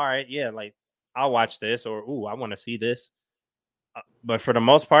 oh, all right, yeah, like I'll watch this or ooh, I want to see this. But for the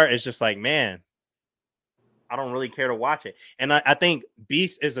most part, it's just like, man, I don't really care to watch it. And I think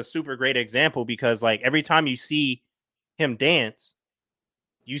Beast is a super great example because like every time you see him dance,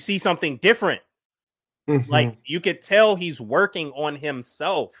 you see something different. Like you could tell he's working on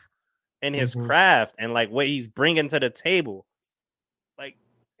himself and his craft and like what he's bringing to the table. Like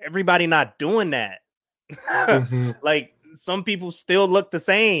everybody not doing that. Like some people still look the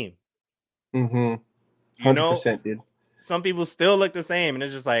same. 100%, dude. Some people still look the same, and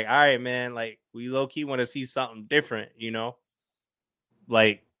it's just like, all right, man, like we low key want to see something different, you know,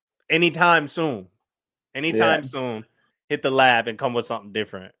 like anytime soon, soon, hit the lab and come with something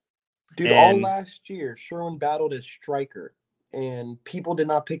different. Dude, all last year, Sherwin battled as striker, and people did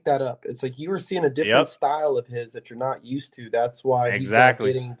not pick that up. It's like you were seeing a different style of his that you're not used to. That's why he's not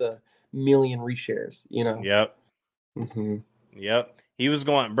getting the million reshares, you know? Yep. He was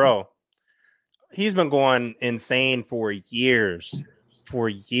going, bro. He's been going insane for years,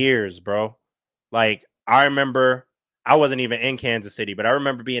 bro. Like, I remember I wasn't even in Kansas City, but I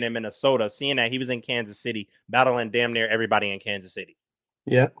remember being in Minnesota, seeing that he was in Kansas City, battling damn near everybody in Kansas City.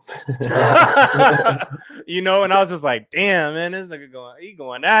 Yeah. You know, and I was just like, damn, man, this nigga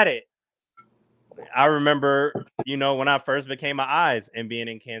going at it. I remember, you know, when I first became my eyes and being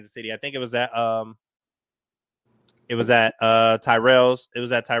in Kansas City, I think it was at Tyrell's. It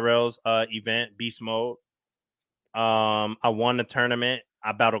was at Tyrell's event, Beast Mode. I won the tournament.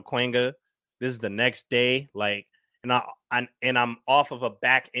 I battled Quenga. This is the next day, like, and I'm off of a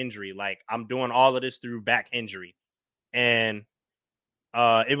back injury. Like, I'm doing all of this through back injury, and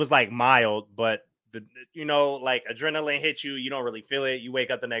it was like mild, but you know, like adrenaline hits you. You don't really feel it. You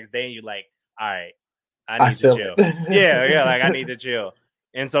wake up the next day and you're like, all right, I need to chill. yeah, like I need to chill.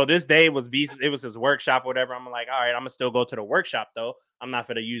 And so this day was Beast. It was his workshop or whatever. I'm like, all right, I'm gonna still go to the workshop though. I'm not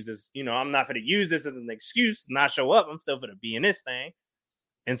gonna use this, you know, I'm not gonna use this as an excuse to not show up. I'm still gonna be in this thing.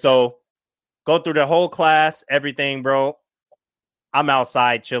 And so go through the whole class, everything, bro. I'm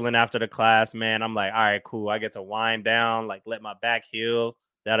outside chilling after the class, man. I'm like, all right, cool. I get to wind down, like let my back heal.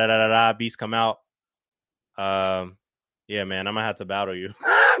 Beast come out. Yeah, man, I'm gonna have to battle you.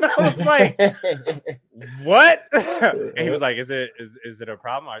 And I was like, what? And he was like, is it a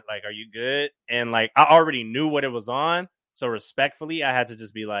problem? Like, are you good? And like, I already knew what it was on. So respectfully, I had to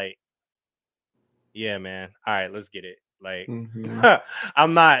just be like, yeah, man. All right, let's get it. Like,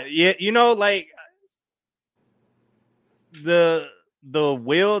 I'm not, yeah, you know, like the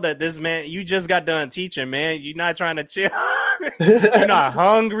will that this man, you just got done teaching, man. You're not trying to chill. You're not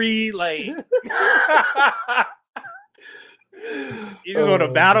hungry. Like, you just want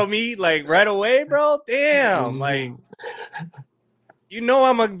to battle me like right away, bro? Damn. Like, you know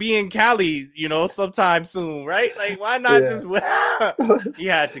I'm gonna be in Cali, sometime soon, right? Like, why not just? You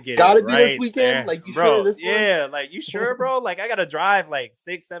had to get gotta it be right this weekend. there. Like, you bro? Sure this yeah, one? Like, you sure, bro? Like, I gotta drive like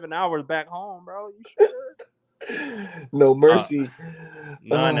 6-7 hours back home, bro. You sure? No mercy.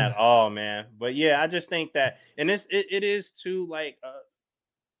 None at all, man. But yeah, I just think that, and it is too, like,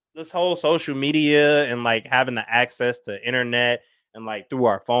 this whole social media and like having the access to internet and like through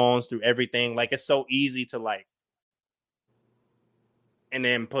our phones, through everything. Like, it's so easy to like, and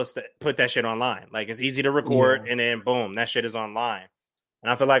then put that shit online. Like, it's easy to record and then boom, that shit is online.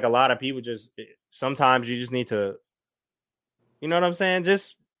 And I feel like a lot of people sometimes you just need to, you know what I'm saying?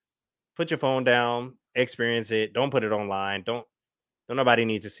 Just put your phone down, experience it. Don't put it online. Don't nobody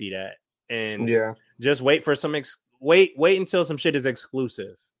need to see that. And just wait for wait until some shit is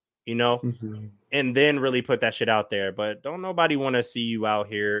exclusive, and then really put that shit out there. But don't nobody want to see you out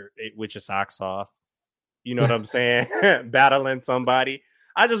here with your socks off. You know what I'm saying? Battling somebody.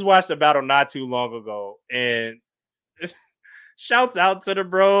 I just watched a battle not too long ago, and shouts out to the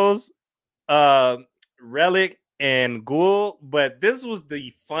bros, Relic and Ghoul. But this was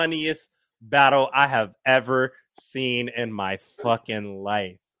the funniest battle I have ever seen in my fucking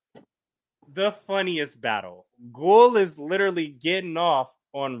life. The funniest battle. Ghoul is literally getting off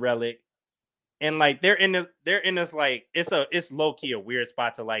on Relic, and like they're in this like it's low key a weird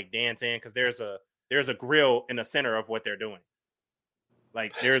spot to like dance in because there's a grill in the center of what they're doing.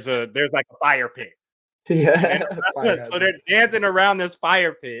 Like there's like a fire pit. Yeah. So they're dancing around this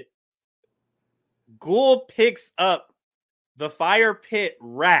fire pit. Ghoul picks up the fire pit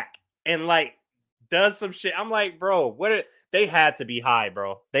rack and like does some shit. I'm like, bro, they had to be high,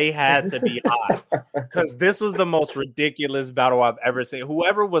 bro. They had to be high because this was the most ridiculous battle I've ever seen.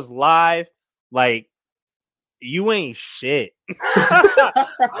 Whoever was live, like, you ain't shit.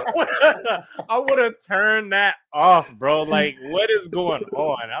 I would have turned that off, bro. Like, what is going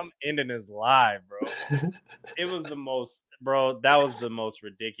on? I'm ending this live, bro. It was the most, bro. That was the most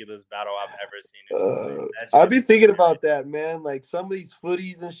ridiculous battle I've ever seen. I've been thinking about that, man. Like, some of these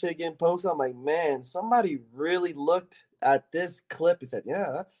footies and shit getting posted. I'm like, man, somebody really looked at this clip and said,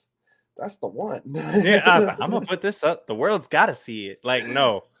 yeah, that's the one. Yeah, I'm gonna put this up. The world's got to see it. Like,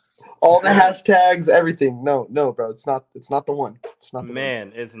 no. All the hashtags, everything. No, bro. It's not the one. It's not the man,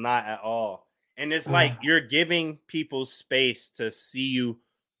 one. It's not at all. And it's like you're giving people space to see you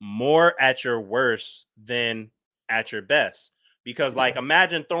more at your worst than at your best. Because like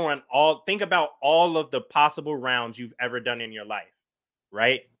imagine think about all of the possible rounds you've ever done in your life,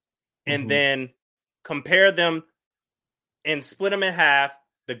 right? And then compare them and split them in half,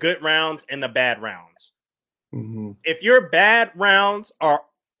 the good rounds and the bad rounds. If your bad rounds are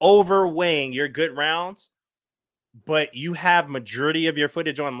overweighing your good rounds, but you have majority of your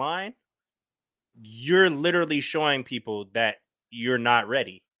footage online, you're literally showing people that you're not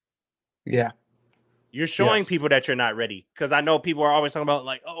ready. Yeah. You're showing people that you're not ready. Because I know people are always talking about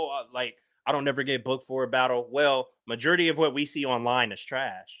like, oh, like I don't never get booked for a battle. Well, majority of what we see online is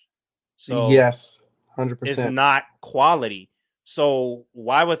trash. So yes, 100%. It's not quality. So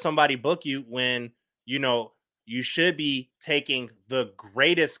why would somebody book you when, you should be taking the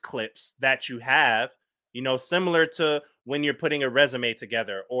greatest clips that you have, similar to when you're putting a resume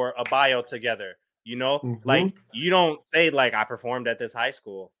together or a bio together, like you don't say like I performed at this high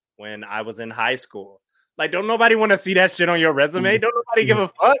school when I was in high school. Like, don't nobody want to see that shit on your resume. Don't nobody give a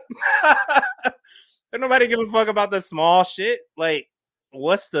fuck. Don't nobody give a fuck about the small shit. Like,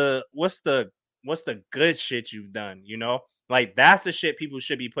 what's the good shit you've done? Like that's the shit people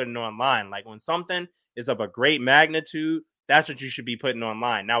should be putting online. Like when something is of a great magnitude, that's what you should be putting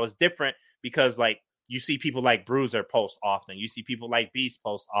online. Now it's different because like you see people like Bruiser post often. You see people like Beast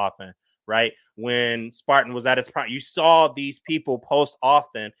post often, right? When Spartan was at its prime, you saw these people post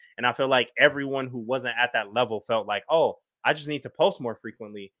often. And I feel like everyone who wasn't at that level felt like, oh, I just need to post more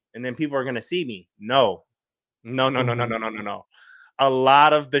frequently. And then people are going to see me. No. A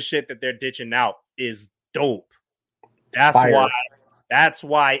lot of the shit that they're ditching out is dope. That's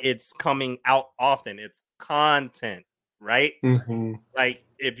why it's coming out often. It's content, right? Like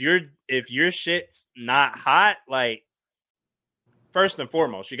if your shit's not hot, like first and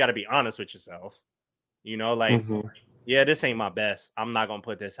foremost, you got to be honest with yourself. Like, yeah, this ain't my best. I'm not gonna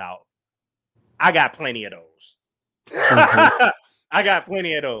put this out. I got plenty of those. I got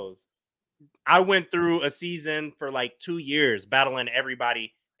plenty of those. I went through a season for like 2 years battling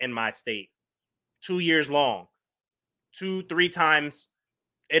everybody in my state. 2 years long. 2-3 times.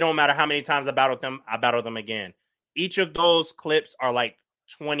 It don't matter how many times I battled them again. Each of those clips are like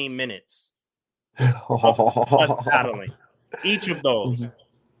 20 minutes of us battling. Each of those.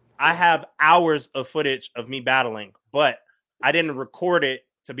 I have hours of footage of me battling, but I didn't record it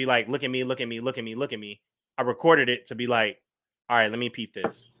to be like, look at me, look at me, look at me, look at me. I recorded it to be like, all right, let me peep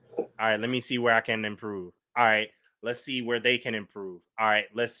this. All right, let me see where I can improve. All right, let's see where they can improve. All right,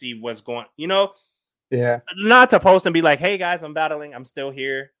 let's see what's going, Yeah. Not to post and be like, hey guys, I'm battling. I'm still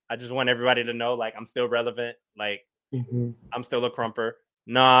here. I just want everybody to know, like, I'm still relevant. Like, I'm still a crumper.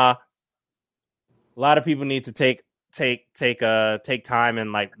 Nah. A lot of people need to take time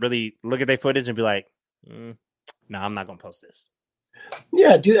and like really look at their footage and be like, nah, I'm not gonna post this.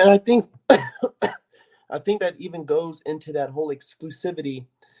 Yeah, dude, and I think I think that even goes into that whole exclusivity.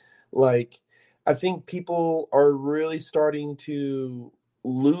 Like, I think people are really starting to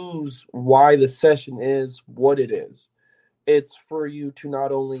lose why the session is what it is. It's for you to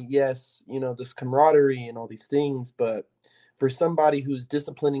not only, yes, this camaraderie and all these things, but for somebody who's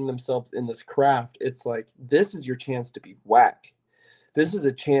disciplining themselves in this craft, it's like, this is your chance to be whack. This is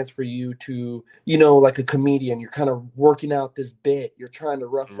a chance for you to, like a comedian, you're kind of working out this bit. You're trying to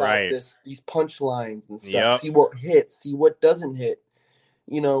rough out these punchlines and stuff. See what hits, see what doesn't hit.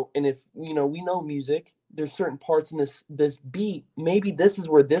 And if, we know music, there's certain parts in this beat. Maybe this is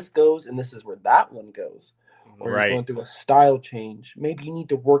where this goes and this is where that one goes. Or you're going through a style change. Maybe you need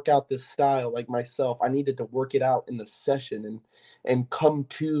to work out this style. Like myself, I needed to work it out in the session and come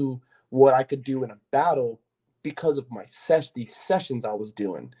to what I could do in a battle because of these sessions I was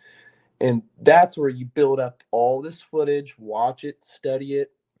doing. And that's where you build up all this footage, watch it, study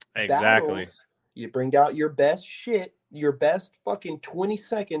it. Exactly. Battles, you bring out your best shit, your best fucking 20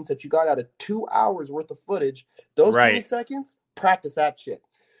 seconds that you got out of 2 hours worth of footage. Those 20 seconds, practice that shit.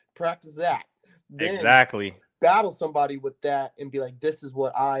 Practice that. Then exactly. Battle somebody with that and be like, this is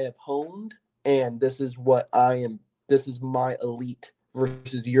what I have honed, and this is what I am. This is my elite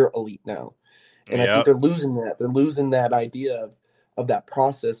versus your elite now. And I think they're losing that. They're losing that idea of that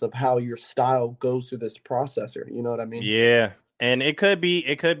process of how your style goes through this processor. You know what I mean? Yeah. And it could be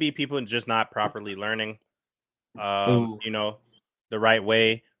people just not properly learning, the right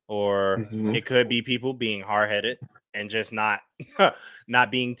way, or it could be people being hard-headed and just not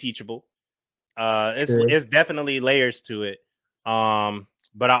being teachable. It's definitely layers to it.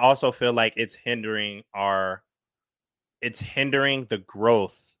 But I also feel like it's hindering the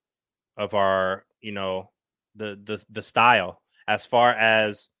growth of our, the style, as far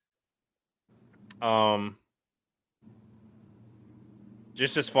as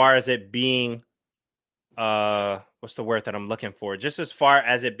just as far as it being what's the word that I'm looking for? Just as far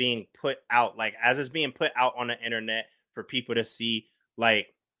as it being put out, like as it's being put out on the internet for people to see, like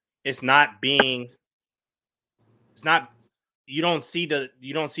you don't see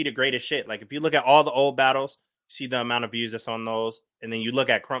the greatest shit. Like if you look at all the old battles, see the amount of views that's on those, and then you look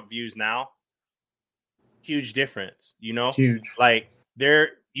at Crump views now, huge difference, Huge. Like there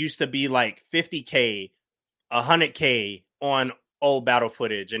used to be like 50K, 100K on old battle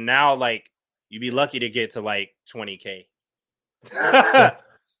footage, and now like you'd be lucky to get to like 20K.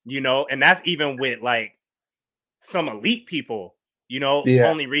 And that's even with like some elite people,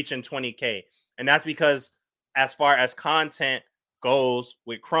 only reaching 20K. And that's because as far as content goes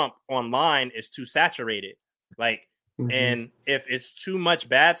with Crump online, is too saturated. Like, and if it's too much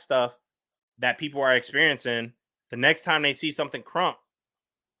bad stuff that people are experiencing, the next time they see something Crump,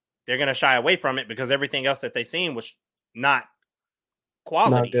 they're going to shy away from it because everything else that they seen was not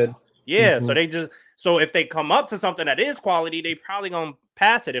quality. Not good. Yeah. So if they come up to something that is quality, they probably going to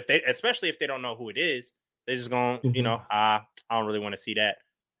pass it. Especially if they don't know who it is, they're just going, I don't really want to see that.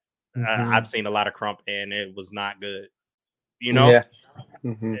 I've seen a lot of Crump and it was not good. Yeah.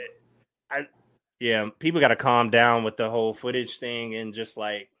 People got to calm down with the whole footage thing and just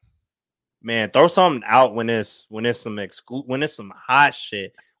like, man, throw something out when it's some hot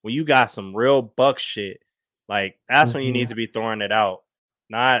shit, when you got some real buck shit. Like that's when you need to be throwing it out,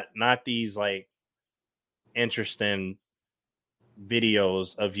 not these like interesting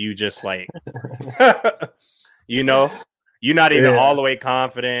videos of you just like, you're not even all the way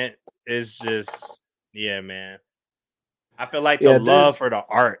confident. It's just, man. I feel like the love for the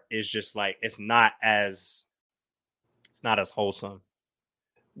art is just like it's not as wholesome.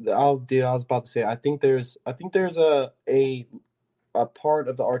 I was about to say, I think there's a part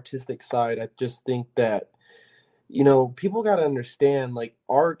of the artistic side. I just think that people got to understand, like,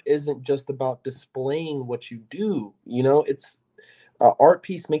 art isn't just about displaying what you do. It's an art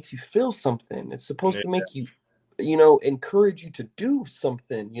piece makes you feel something. It's supposed to make you, encourage you to do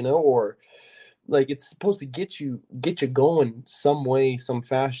something, or like it's supposed to get you going some way, some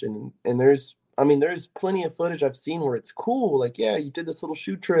fashion. And there's plenty of footage I've seen where it's cool. Like, yeah, you did this little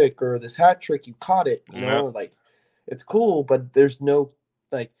shoe trick or this hat trick, you caught it, you know, like it's cool, but there's no,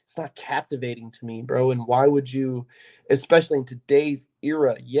 like, it's not captivating to me, bro. And why would you, especially in today's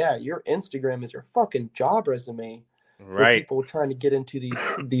era? Yeah, your Instagram is your fucking job resume for people trying to get into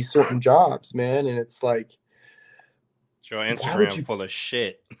these certain jobs, man. And it's like, your Instagram full of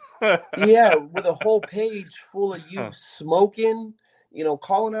shit. Yeah, with a whole page full of you smoking, you know,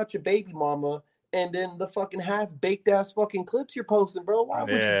 calling out your baby mama, and then the fucking half-baked ass fucking clips you're posting, bro. Why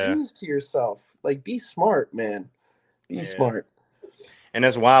would you do this to yourself? Like, be smart, man. Be smart. And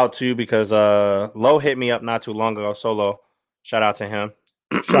it's wild too, because Lo hit me up not too long ago. Solo, shout out to him.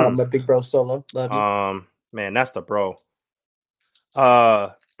 Shout out my big bro Solo. Love you. Man, that's the bro.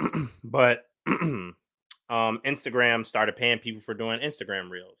 But Instagram started paying people for doing Instagram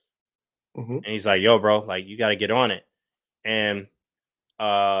reels. And he's like, yo, bro, like, you got to get on it. And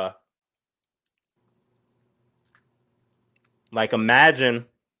like, imagine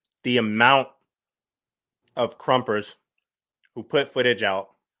the amount of crumpers who put footage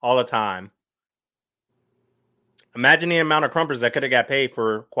out all the time. Imagine the amount of crumpers that could have got paid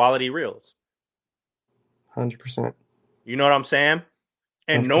for quality reels. 100%. You know what I'm saying?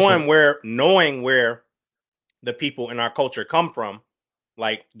 And 100%. knowing where the people in our culture come from,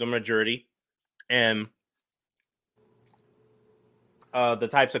 like the majority, and the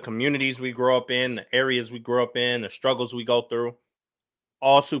types of communities we grow up in, the areas we grow up in, the struggles we go through,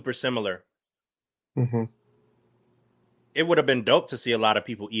 all super similar. It would have been dope to see a lot of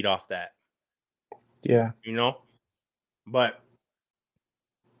people eat off that. Yeah. You know? But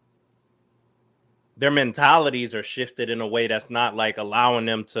their mentalities are shifted in a way that's not like allowing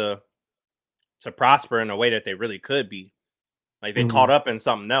them to prosper in a way that they really could be. Like, they caught up in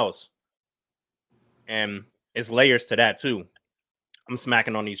something else. And it's layers to that too. I'm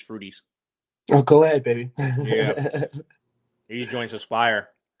smacking on these fruities. Oh, go ahead, baby. Yeah. These joints is fire.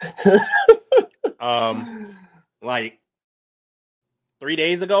 Like 3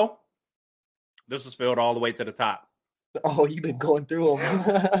 days ago, this was filled all the way to the top. Oh, you've been going through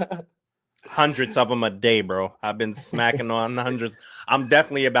them. Hundreds of them a day, bro. I've been smacking on hundreds. I'm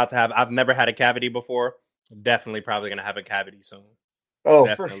definitely about to have, I've never had a cavity before. Definitely probably going to have a cavity soon. Oh,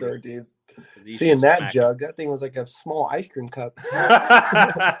 definitely. For sure, dude. Seeing that smacking. Jug, that thing was like a small ice cream cup.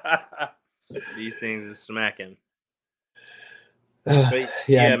 These things is smacking. But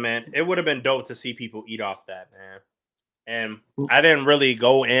yeah, man, it would have been dope to see people eat off that, man. And I didn't really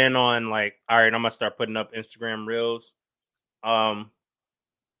go in on like, all right, I'm gonna start putting up Instagram reels, because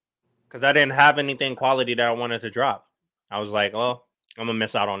I didn't have anything quality that I wanted to drop. I was like, oh, I'm gonna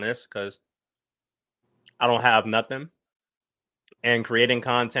miss out on this because I don't have nothing. And creating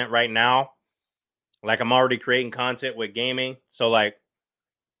content right now, like, I'm already creating content with gaming, so like,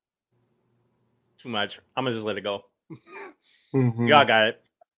 too much. I'm gonna just let it go. Y'all got it.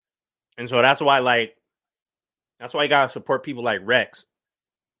 And so that's why you gotta support people like Rex.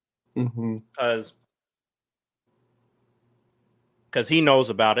 Because he knows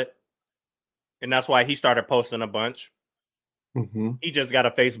about it. And that's why he started posting a bunch. He just got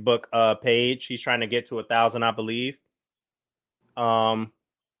a Facebook page. He's trying to get to 1,000, I believe. For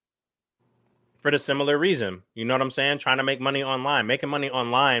the similar reason. You know what I'm saying? Trying to make money online. Making money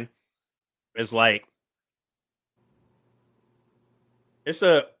online is like, it's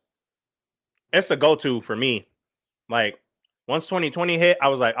a go-to for me. Like, once 2020 hit, I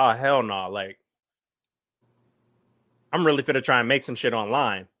was like, oh, hell no. Like, I'm really finna try and make some shit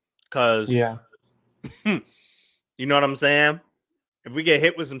online. Because, yeah, you know what I'm saying? If we get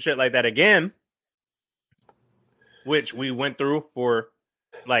hit with some shit like that again, which we went through for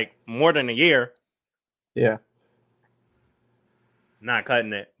like more than a year. Yeah. Not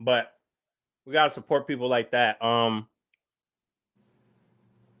cutting it. But we gotta support people like that.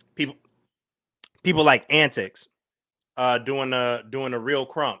 People like Antics, doing a real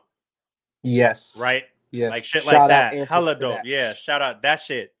crump. Yes. Right? Yes. Like shit like that. Hella dope. Yeah. Shout out. That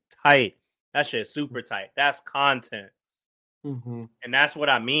shit tight. That shit super tight. That's content. And that's what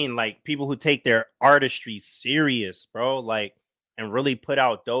I mean. Like, people who take their artistry serious, bro. Like, and really put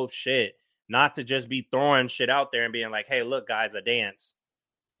out dope shit. Not to just be throwing shit out there and being like, hey, look, guys, I dance.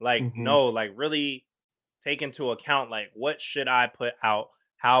 Like, no, like, really take into account, like, what should I put out?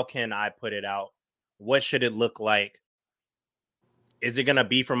 How can I put it out? What should it look like? Is it going to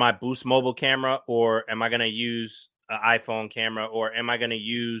be for my Boost mobile camera, or am I going to use an iPhone camera, or am I going to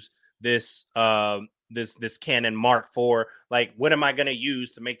use this this Canon Mark IV? Like, what am I going to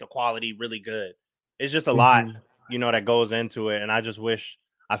use to make the quality really good? It's just a lot, you know, that goes into it. And I just wish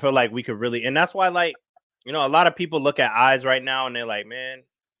I feel like we could really, and that's why, like, you know, a lot of people look at eyes right now and they're like, man,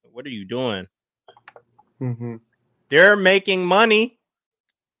 what are you doing? Mm-hmm. They're making money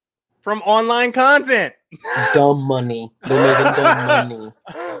from online content. Dumb money. They're making dumb money.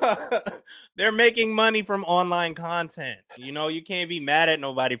 They're making money from online content. You know, you can't be mad at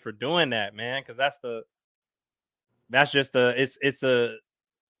nobody for doing that, man, because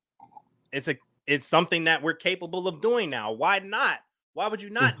it's something that we're capable of doing now. Why not? Why would you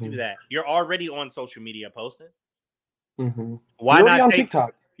not do that? You're already on social media posting. Mm-hmm. Why You're not already on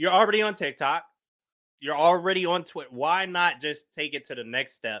TikTok? You're already on TikTok. You're already on Twitter. Why not just take it to the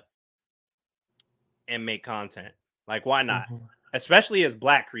next step and make content? Like, why not? Mm-hmm. Especially as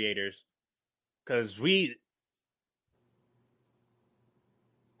Black creators, because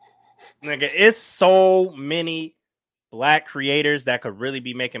it's so many Black creators that could really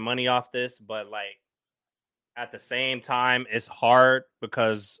be making money off this, but like at the same time, it's hard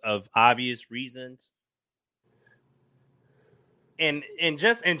because of obvious reasons. And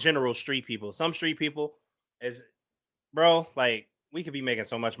just in general, street people, some street people bro, like, we could be making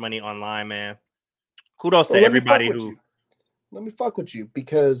so much money online, man. Kudos to everybody who. Let me fuck with you,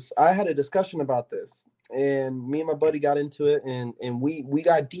 because I had a discussion about this, and me and my buddy got into it, and we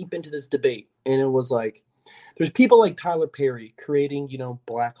got deep into this debate, and it was like, there's people like Tyler Perry creating, you know,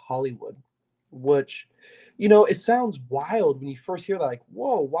 Black Hollywood, which, you know, it sounds wild when you first hear that, like,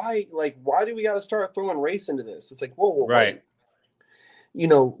 whoa, why do we got to start throwing race into this? It's like, whoa, right. Wait. You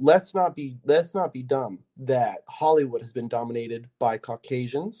know, let's not be dumb that Hollywood has been dominated by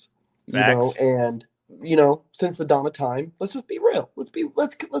Caucasians, you know, and, you know, since the dawn of time, let's just be real.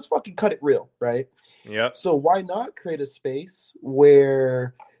 Let's fucking cut it real, right? Yep. So why not create a space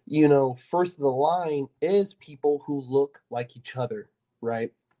where, you know, first of the line is people who look like each other,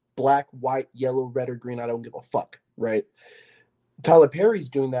 right? Black, white, yellow, red, or green, I don't give a fuck, right? Tyler Perry's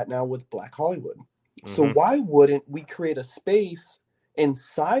doing that now with Black Hollywood. Mm-hmm. So why wouldn't we create a space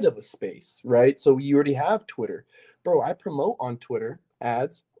inside of a space, right? So you already have Twitter. Bro, I promote on Twitter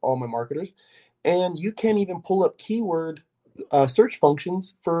ads, all my marketers, and you can't even pull up keyword search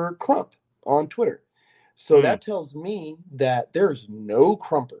functions for crump on Twitter. So that tells me that there's no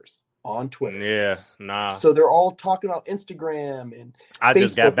crumpers on Twitter. Yeah, nah. So they're all talking about Instagram and I Facebook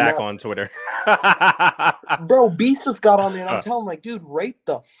just got back on Twitter. Bro, Beast just got on there, and I'm telling him, like, dude, rape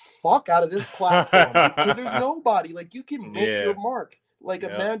the fuck out of this platform, because there's nobody. Like, you can make your mark. Like,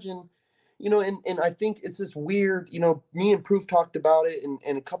 imagine, you know, and I think it's this weird, you know, me and Proof talked about it,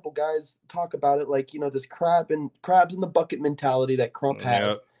 and a couple guys talk about it, like, you know, this crabs in the bucket mentality that Crump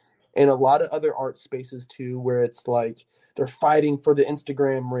has. And a lot of other art spaces too, where it's like they're fighting for the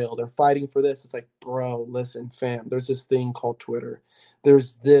Instagram reel, they're fighting for this. It's like, bro, listen, fam, there's this thing called Twitter.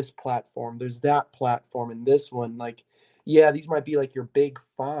 There's this platform, there's that platform, and this one. Like, yeah, these might be like your big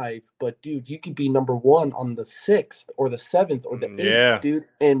five, but dude, you could be number one on the 6th or the 7th or the 8th, dude,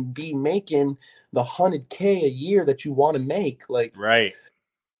 and be making the $100K a year that you want to make. Like, right.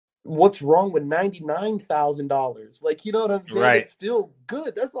 What's wrong with $99,000? Like, you know what I'm saying? Right. It's still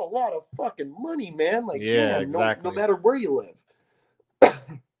good. That's a lot of fucking money, man. Like, exactly. no matter where you live.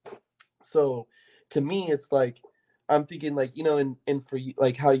 So to me, it's like, I'm thinking, like, you know, and for you,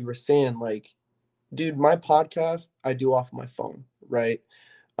 like how you were saying, like, dude, my podcast, I do off my phone, right?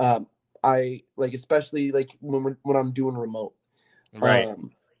 I like, especially like when I'm doing remote. Right.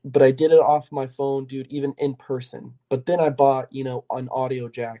 But I did it off my phone, dude, even in person. But then I bought, you know, an audio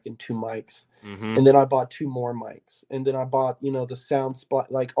jack and 2 mics. Mm-hmm. And then I bought 2 more mics. And then I bought, you know, the sound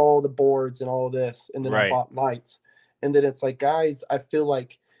spot, like all the boards and all this. And then I bought lights. And then it's like, guys, I feel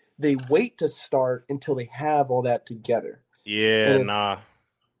like they wait to start until they have all that together. Yeah, nah.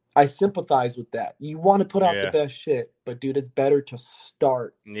 I sympathize with that. You want to put out the best shit, but dude, it's better to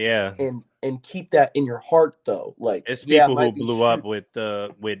start. Yeah. And keep that in your heart, though. Like, it's people who blew up with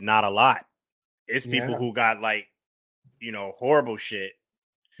not a lot. It's people who got, like, you know, horrible shit.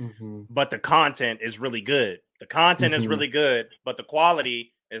 Mm-hmm. But the content is really good. The content is really good, but the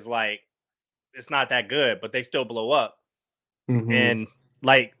quality is like, it's not that good, but they still blow up. Mm-hmm. And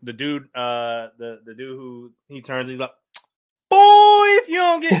like the dude, the dude who he turns, he's like, boy, if you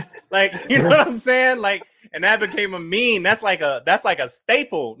don't get, like, you know what I'm saying? Like, and that became a meme. That's like a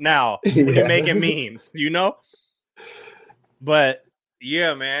staple now when you're making memes, you know? But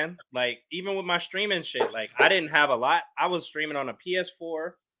yeah, man, like, even with my streaming shit, like, I didn't have a lot. I was streaming on a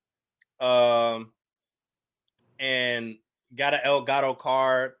PS4, and got an Elgato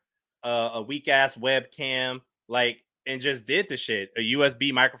card, a weak ass webcam, like, and just did the shit, a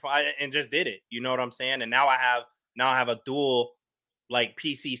USB microphone, and just did it. You know what I'm saying? And now I have a dual, like,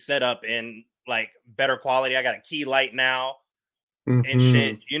 PC setup and, like, better quality. I got a key light now. and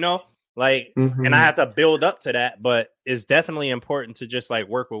shit, you know, like, and I Mhm. had to build up to that, but it's definitely important to just like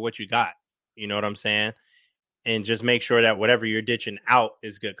work with what you got. You know what I'm saying? And just make sure that whatever you're ditching out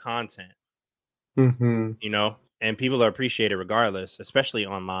is good content, Mhm. you know, and people appreciate it regardless, especially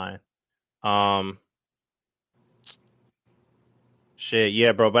online. Um, Shit,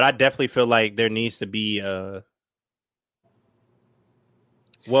 yeah, bro. But I definitely feel like there needs to be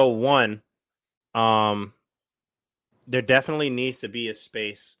well, one, um, there definitely needs to be a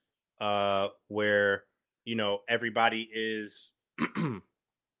space where, you know, everybody is throwing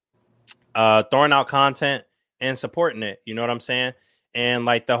out content and supporting it. You know what I'm saying? And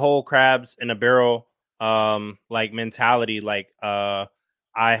like the whole crabs in a barrel like mentality, like I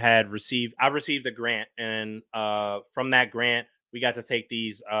received a grant, and from that grant we got to take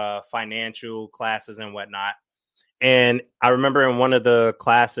these financial classes and whatnot. And I remember in one of the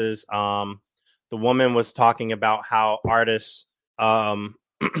classes, the woman was talking about how artists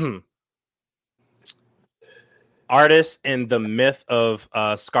artists and the myth of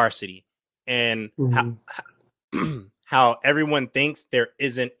scarcity, and Mhm. how everyone thinks there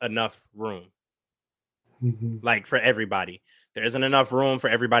isn't enough room, Mhm. like for everybody. There isn't enough room for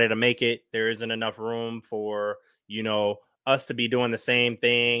everybody to make it. There isn't enough room for, you know, us to be doing the same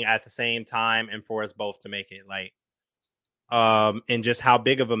thing at the same time and for us both to make it. Like, and just how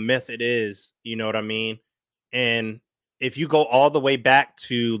big of a myth it is, you know what I mean? And if you go all the way back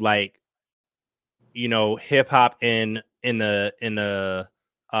to like, you know, hip hop in the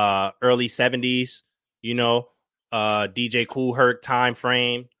early 70s, you know, DJ Cool Herc time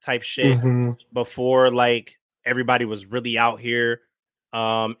frame type shit, Mhm. before like everybody was really out here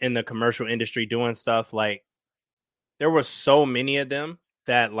in the commercial industry doing stuff. Like there were so many of them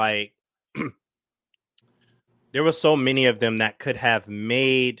that like there were so many of them that could have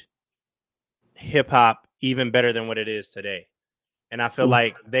made hip hop even better than what it is today. And I feel Mhm.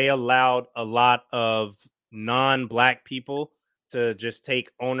 like they allowed a lot of non-black people to just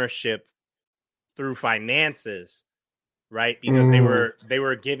take ownership through finances, right? Because Mhm. they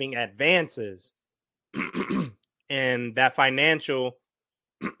were giving advances. And that financial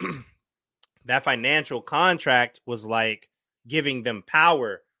that financial contract was like giving them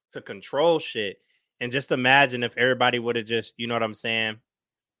power to control shit. And just imagine if everybody would have just, you know what I'm saying?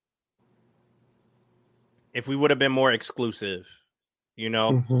 If we would have been more exclusive, you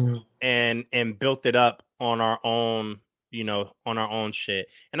know, Mhm. and built it up on our own, you know, on our own shit.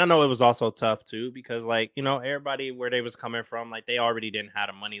 And I know it was also tough too, because like, you know, everybody where they was coming from, like they already didn't have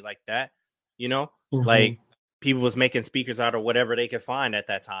the money like that, you know, Mhm. like people was making speakers out of whatever they could find at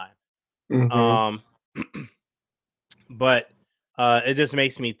that time. Mhm. Um, but it just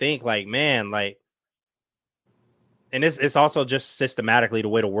makes me think like, man, like, and it's also just systematically the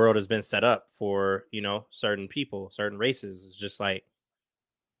way the world has been set up for, you know, certain people, certain races. It's just like,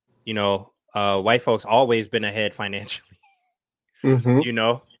 you know, white folks always been ahead financially, Mhm. you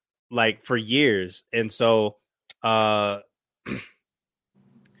know, like for years. Uh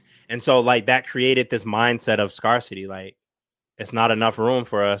and so like that created this mindset of scarcity. Like it's not enough room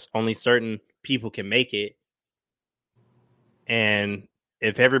for us. Only certain people can make it. And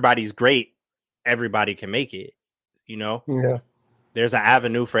if everybody's great, everybody can make it, you know? Yeah. There's an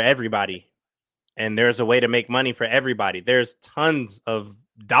avenue for everybody, and there's a way to make money for everybody. There's tons of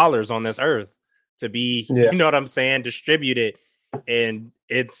dollars on this earth to be, Yeah. you know what I'm saying, distributed. And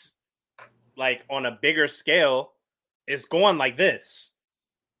it's like on a bigger scale, it's going like this.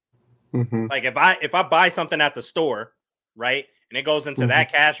 Mhm. Like if I buy something at the store, right, and it goes into Mhm.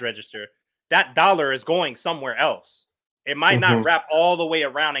 that cash register, that dollar is going somewhere else. It might not Mhm. wrap all the way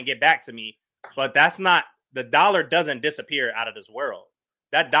around and get back to me, but that's not, the dollar doesn't disappear out of this world.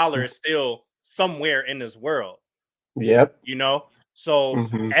 That dollar is still somewhere in this world, Yep. you know? So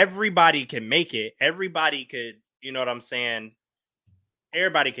Mhm. everybody can make it. Everybody could, you know what I'm saying?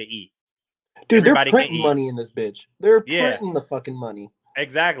 Everybody could eat. Dude, they're Everybody can printing eat. money in this bitch. They're Yeah, printing the fucking money.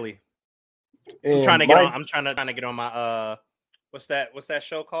 exactly. I'm trying And to get on. my I'm trying to get on my what's that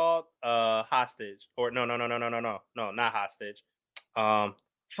show called? Hostage, or no, not Hostage. Um,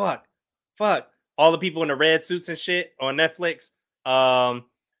 fuck, fuck. All the people in the red suits and shit on Netflix. Um,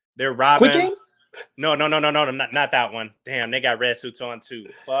 they're Squid robbing. Games? No, not that one. Damn, they got red suits on too.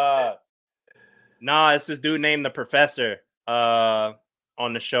 Fuck. Nah, it's this dude named the Professor.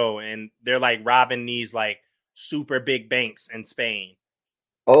 On the show, and they're like robbing these like super big banks in Spain.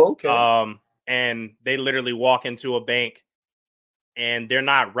 Oh, okay. And they literally walk into a bank, and they're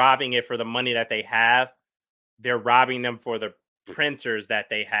not robbing it for the money that they have. They're robbing them for the printers that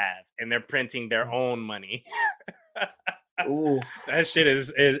they have, and they're printing their own money. Ooh. That shit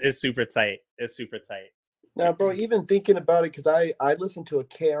is super tight. It's super tight. Now, bro, even thinking about it, because I listened to a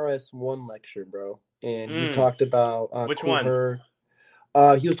KRS-One lecture, bro, and he talked about Which Kool one? Herc.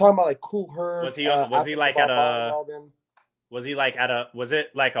 He was talking about like Kool Herc, Was he like at Baba, and a? all them. Was he like at a? Was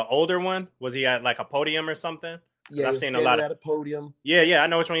it like an older one? Was he at like a podium or something? Yeah, he I've was seen a lot standing of. at a podium. Yeah. I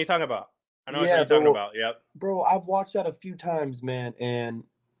know which one you're talking about. I know which one Yeah, you're talking bro. about. Yep. Bro, I've watched that a few times, man, and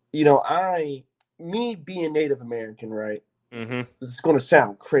me being Native American, right? Mm-hmm. This is going to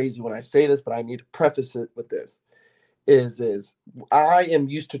sound crazy when I say this, but I need to preface it with this. Is I am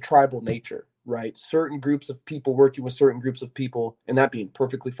used to tribal nature, right? Certain groups of people working with certain groups of people, and that being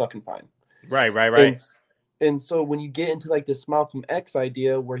perfectly fucking fine. Right. And so when you get into like this Malcolm X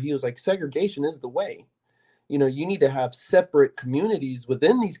idea where he was like, segregation is the way. You need to have separate communities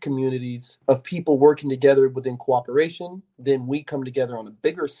within these communities of people working together within cooperation. Then we come together on a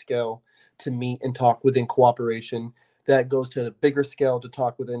bigger scale to meet and talk within cooperation. That goes to a bigger scale to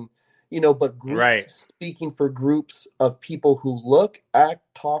talk within, but groups Right. speaking for groups of people who look, act,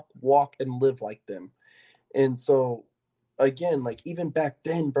 talk, walk, and live like them. And so, again, like even back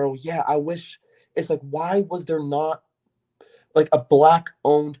then, bro, yeah, I wish it's like, why was there not like a black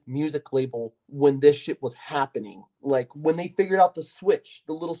owned music label when this shit was happening? Like when they figured out the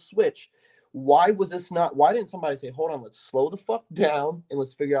little switch, why didn't somebody say, hold on, let's slow the fuck down and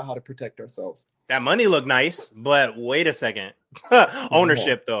let's figure out how to protect ourselves? That money looked nice, but wait a second.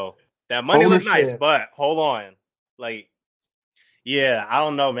 Ownership though. That money looked nice, Ownership. but hold on. Like, yeah, I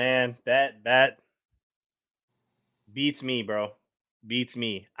don't know, man. That beats me, bro. Beats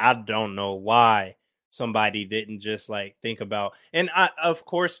me. I don't know why somebody didn't just like think about. And of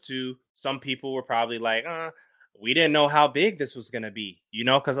course, too, some people were probably like, we didn't know how big this was gonna be,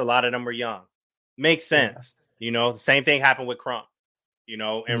 because a lot of them were young. Makes sense. The same thing happened with Crump,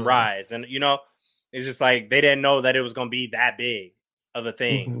 and Rise. And it's just like they didn't know that it was gonna be that big of a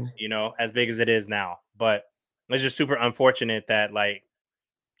thing, as big as it is now. But it's just super unfortunate that like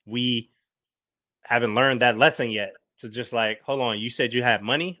we haven't learned that lesson yet. To just like, hold on, you said you had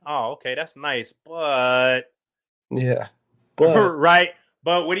money? Oh, okay, that's nice, but right.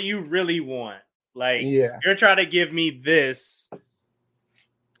 But what do you really want? Like, you're trying to give me this,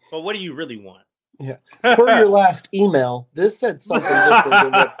 but what do you really want? Yeah. Per your last email, this said something different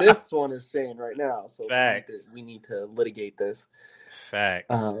than what this one is saying right now. So we need to litigate this.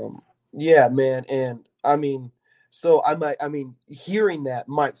 Facts. Yeah, man, and I mean. So hearing that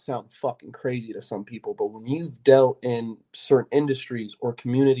might sound fucking crazy to some people, but when you've dealt in certain industries or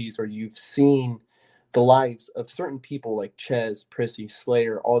communities, or you've seen the lives of certain people like Chez, Prissy,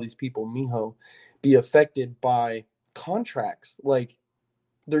 Slayer, all these people, Miho, be affected by contracts, like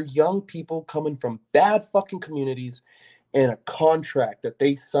they're young people coming from bad fucking communities and a contract that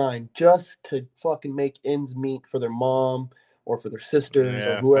they signed just to fucking make ends meet for their mom or for their sisters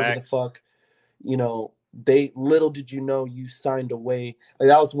or whoever the fuck, they little did you know you signed away. Like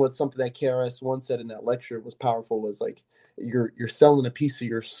that was something that KRS-One said in that lecture was powerful, was like you're selling a piece of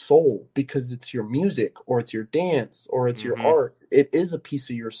your soul because it's your music or it's your dance or it's your art. It is a piece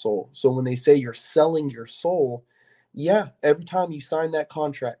of your soul. So when they say you're selling your soul, yeah, every time you sign that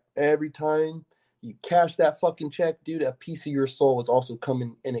contract, every time you cash that fucking check, dude, a piece of your soul is also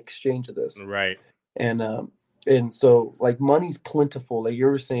coming in exchange of this. Right. And so like money's plentiful, like you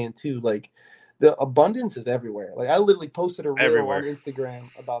were saying too, like the abundance is everywhere. Like I literally posted a reel on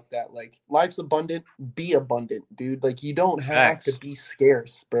Instagram about that. Like life's abundant, be abundant, dude. Like you don't have to be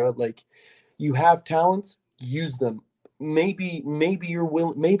scarce, bro. Like you have talents, use them. Maybe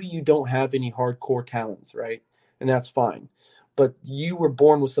you don't have any hardcore talents, right? And that's fine. But you were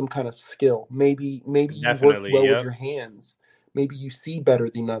born with some kind of skill. Maybe you work well with your hands. Maybe you see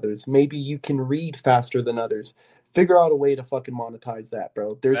better than others. Maybe you can read faster than others. Figure out a way to fucking monetize that,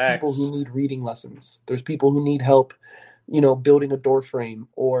 bro. There's people who need reading lessons. There's people who need help, building a door frame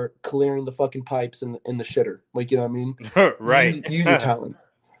or clearing the fucking pipes in the shitter. Like, you know what I mean? Right. Use your talents.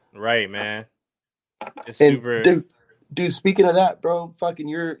 Right, man. It's super. Dude, speaking of that, bro, fucking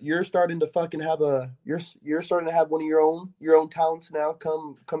you're starting to fucking have you're starting to have one of your own talents now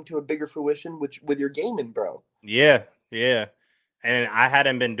come to a bigger fruition, which with your gaming, bro. Yeah. And I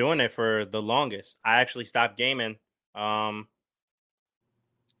hadn't been doing it for the longest. I actually stopped gaming. Xbox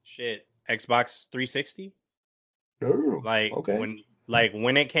 360. Oh, like okay.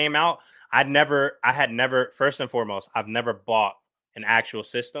 when it came out, I had never, first and foremost, I've never bought an actual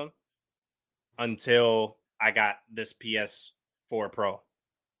system until I got this PS4 Pro.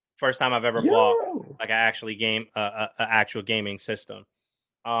 First time I've ever bought like an actual gaming system.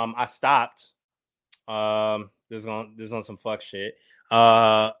 I stopped. This on some fuck shit.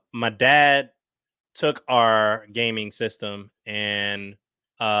 My dad took our gaming system and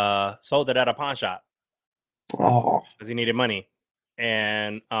sold it at a pawn shop. Oh. because he needed money.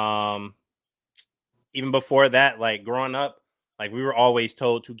 And even before that, like growing up, like we were always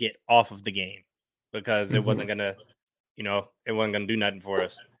told to get off of the game because it wasn't gonna, it wasn't gonna do nothing for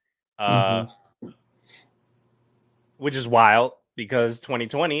us. Which is wild because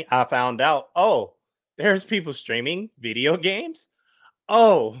 2020, I found out, oh, there's people streaming video games.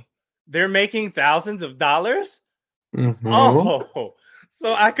 Oh, they're making thousands of dollars. Oh,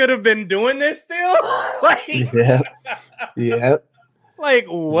 so I could have been doing this still. Like, yeah. Like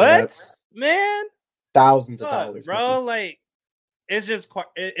what, man? Thousands of dollars, bro. Man. Like, it's just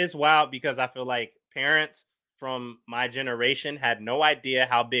it's wild because I feel like parents from my generation had no idea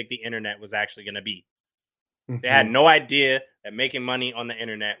how big the internet was actually going to be. They had no idea that making money on the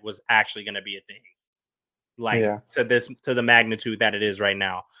internet was actually going to be a thing, like to the magnitude that it is right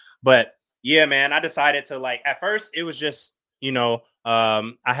now. But yeah, man, I decided to, like, at first it was just,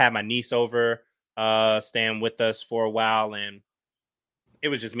 I had my niece over, staying with us for a while, and it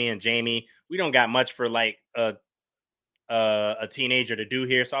was just me and Jamie. We don't got much for like a teenager to do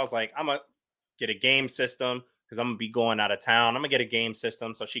here, so I was like, I'm gonna get a game system because I'm gonna be going out of town. I'm gonna get a game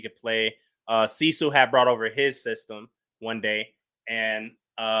system so she could play. Sisu had brought over his system one day, and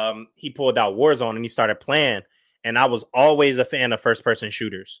he pulled out Warzone and he started playing. And I was always a fan of first-person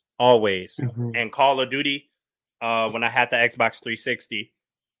shooters, always. And Call of Duty, when I had the Xbox 360,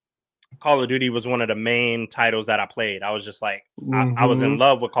 Call of Duty was one of the main titles that I played. I was just like, I was in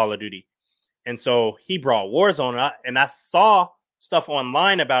love with Call of Duty. And so he brought Warzone, and I saw stuff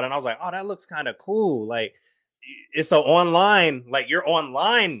online about it, and I was like, oh, that looks kind of cool. Like, it's online, like you're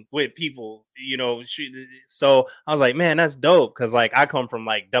online with people, so I was like, man, that's dope, because like I come from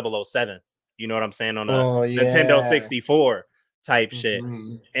like 007, you know what I'm saying, on a Nintendo 64 type shit.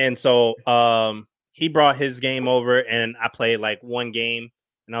 And so he brought his game over and I played like one game,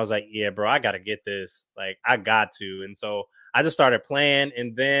 and I was like, yeah, bro, I gotta get this, like I got to. And so I just started playing,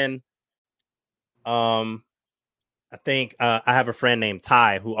 and then I think I have a friend named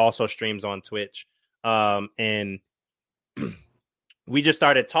Ty who also streams on Twitch. And we just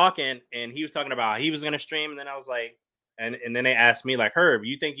started talking, and he was talking about how he was going to stream. And then I was like, and then they asked me like, Herb,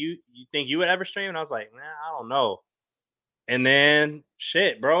 you think you would ever stream? And I was like, man, I don't know. And then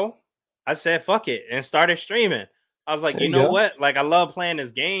shit, bro, I said, fuck it, and started streaming. I was like, you know what? Like, I love playing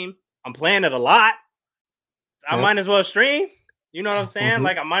this game. I'm playing it a lot. I might as well stream. You know what I'm saying?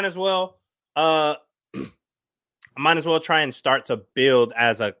 Like, I might as well try and start to build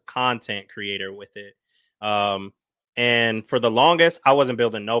as a content creator with it. And for the longest, I wasn't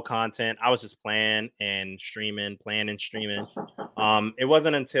building no content. I was just playing and streaming. It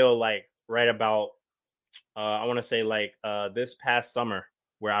wasn't until like right about, I want to say like this past summer,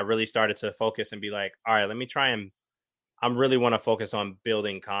 where I really started to focus and be like, all right, let me try and I really want to focus on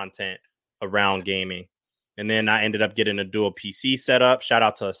building content around gaming. And then I ended up getting a dual PC setup. Shout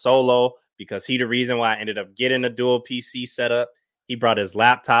out to Solo, because he the reason why I ended up getting a dual PC setup. He brought his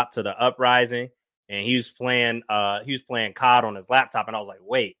laptop to the Uprising, and he was playing COD on his laptop, and I was like,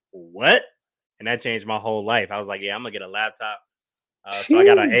 wait, what? And that changed my whole life. I was like, yeah, I'm gonna get a laptop. So I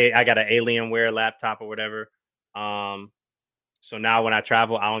got an Alienware laptop or whatever. So now when I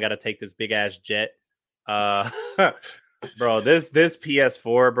travel, I don't got to take this big ass jet. Bro, this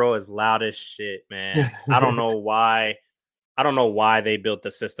PS4, bro, is loud as shit, man. I don't know why they built the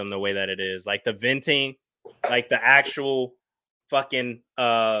system the way that it is. Like the venting, like the actual fucking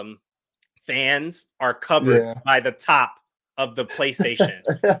fans are covered by the top of the PlayStation.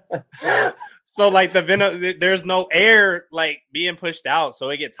 So like there's no air like being pushed out,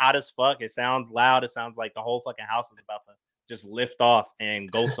 so it gets hot as fuck. It sounds loud. It sounds like the whole fucking house is about to just lift off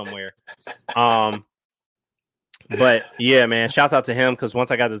and go somewhere. But yeah, man, shouts out to him, because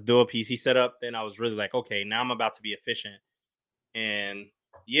once I got this dual PC set up, then I was really like, okay, now I'm about to be efficient. And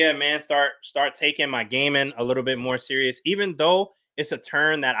yeah, man, start taking my gaming a little bit more serious, even though it's a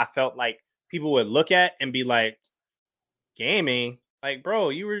turn that I felt like people would look at and be like, gaming, like, bro,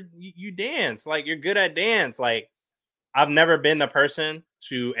 you dance, like you're good at dance. Like, I've never been the person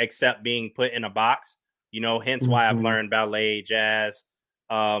to accept being put in a box, hence why I've learned ballet, jazz.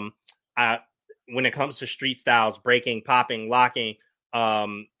 When it comes to street styles, breaking, popping, locking,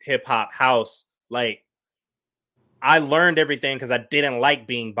 hip hop, house, like I learned everything because I didn't like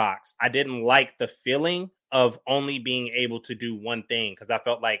being boxed. I didn't like the feeling of only being able to do one thing, because I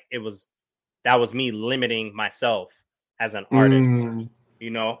felt like that was me limiting myself as an artist, and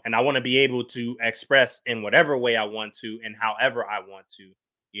I want to be able to express in whatever way I want to and however I want to,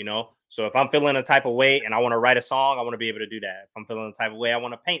 So if I'm feeling a type of way and I want to write a song, I want to be able to do that. If I'm feeling a type of way, I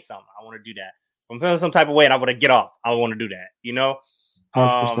want to paint something, I want to do that. If I'm feeling some type of way and I want to get off, I want to do that,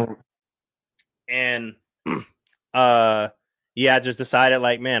 100%. And Yeah, I just decided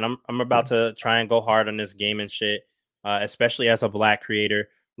like, man, I'm about to try and go hard on this game and shit. Especially as a Black creator,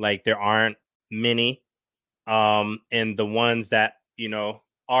 like there aren't many. And the ones that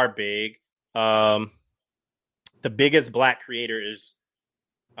are big, um, the biggest Black creator is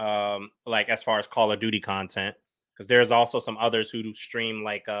like as far as Call of Duty content, because there's also some others who stream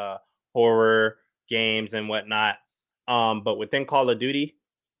like horror games and whatnot. But within Call of Duty,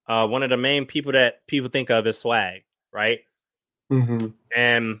 one of the main people that people think of is Swag, right? Mm-hmm.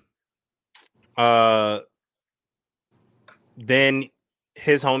 And then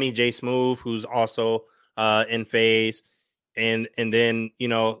his homie Jay Smooth, who's also in FaZe, and then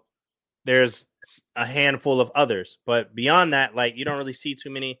there's a handful of others, but beyond that, like you don't really see too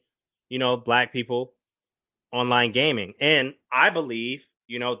many Black people online gaming. And I believe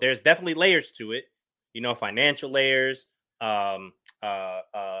there's definitely layers to it, financial layers,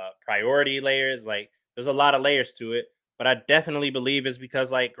 priority layers, like there's a lot of layers to it. But I definitely believe it's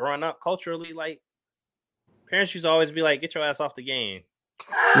because like growing up culturally, like parents used to always be like, get your ass off the game.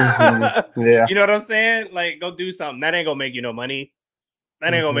 Mm-hmm. Yeah. You know what I'm saying? Like, go do something. That ain't gonna make you no money.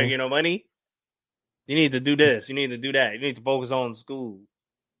 That ain't gonna make you no money. You need to do this. You need to do that. You need to focus on school.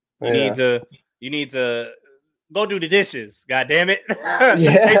 You need to go do the dishes. God damn it. Take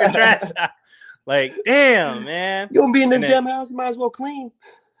the trash out. Like, damn, man. You gonna be in this damn house, you might as well clean.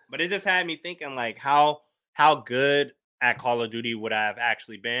 But it just had me thinking like how good at Call of Duty would I have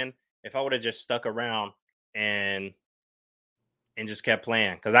actually been if I would have just stuck around and just kept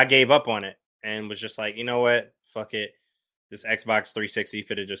playing, because I gave up on it and was just like, you know what, fuck it, this Xbox 360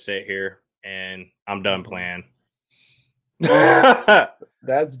 fit to just sit here and I'm done playing.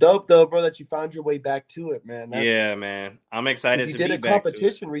 That's dope though, bro, that you found your way back to it, man. Yeah, man, I'm excited to be back. You did a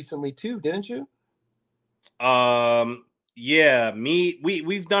competition recently too, didn't you? Yeah,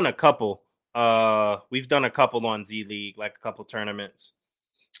 we've done a couple. We've done a couple on Z League, like a couple tournaments.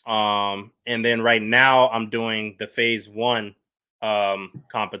 And then right now I'm doing the phase 1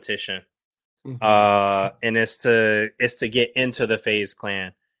 competition. Mm-hmm. And it's to get into the FaZe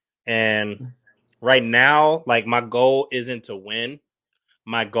clan. And right now, like my goal isn't to win.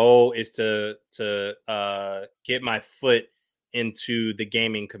 My goal is to get my foot into the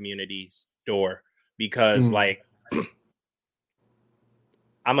gaming community's door, because like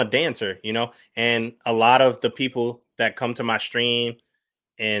I'm a dancer, and a lot of the people that come to my stream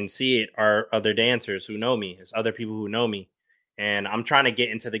and see it are other dancers who know me. It's other people who know me. And I'm trying to get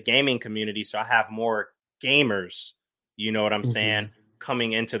into the gaming community so I have more gamers, you know what I'm saying,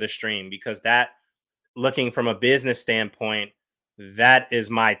 coming into the stream, because that, looking from a business standpoint, that is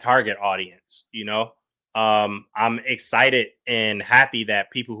my target audience, I'm excited and happy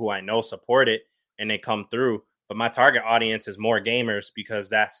that people who I know support it and they come through. But my target audience is more gamers, because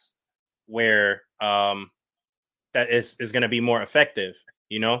that's where that is going to be more effective,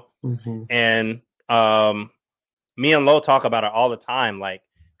 And me and Lo talk about it all the time, like,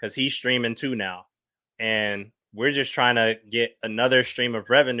 because he's streaming too now, and we're just trying to get another stream of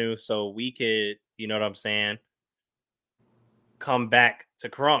revenue so we could, you know what I'm saying, come back to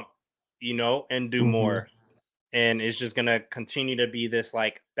Crunk, and do more. And it's just gonna continue to be this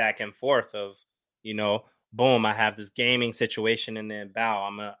like back and forth of, boom, I have this gaming situation, and then bow,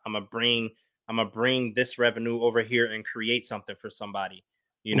 I'm gonna bring this revenue over here and create something for somebody.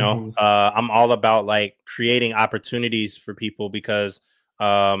 I'm all about like creating opportunities for people, because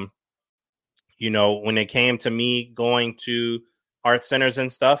when it came to me going to art centers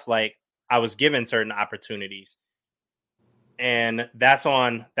and stuff, like I was given certain opportunities, and that's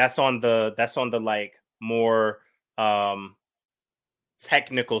on the like more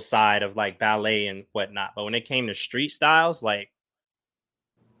technical side of like ballet and whatnot. But when it came to street styles, like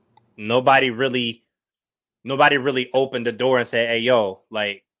nobody really opened the door and said, hey, yo,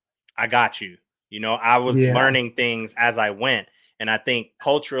 like, I got you. I was learning things as I went. And I think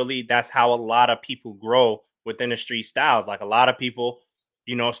culturally, that's how a lot of people grow within the street styles. Like a lot of people,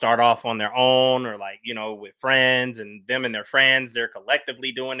 start off on their own, or like, with friends, and them and their friends, they're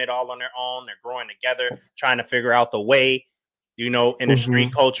collectively doing it all on their own. They're growing together, trying to figure out the way, in the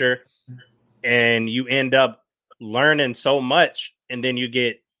street culture. And you end up learning so much, and then you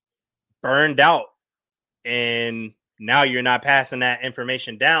get burned out. And now you're not passing that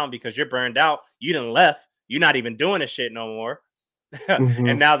information down because you're burned out. You done left. You're not even doing this shit no more.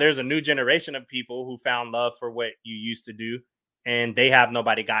 And now there's a new generation of people who found love for what you used to do, and they have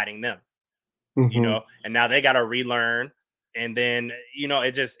nobody guiding them, and now they got to relearn. And then,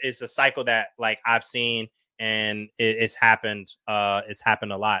 it's a cycle that like I've seen, and it's happened a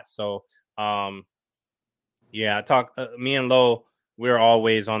lot. So, me and Lo, we're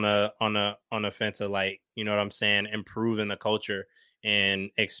always on the fence of, like, you know what I'm saying, improving the culture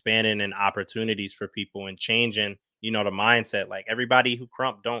and expanding and opportunities for people and changing, you know, the mindset. Like, everybody who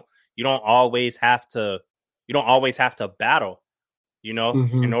crump you don't always have to battle, you know,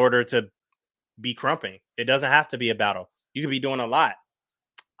 Mm-hmm. in order to be crumping. It doesn't have to be a battle. You could be doing a lot.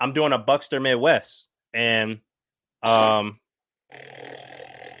 I'm doing a Buckster Midwest, and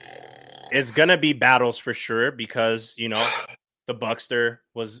it's gonna be battles for sure, because, you know, the Buckster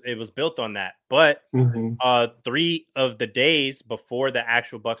was built on that. But Mm-hmm. 3 of the days before the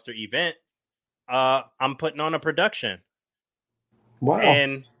actual Buckster event, I'm putting on a production. Wow.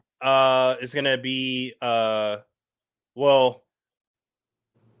 And it's gonna be well,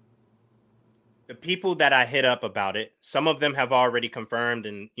 the people that I hit up about it, some of them have already confirmed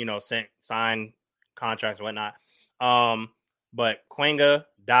and, you know, signed contracts and whatnot. But Quenga,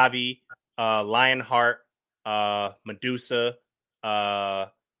 Davi, Lionheart, Medusa,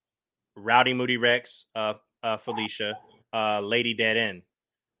 Rowdy Moody Rex, Felicia, Lady Dead End.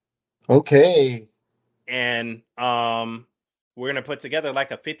 Okay. And we're gonna put together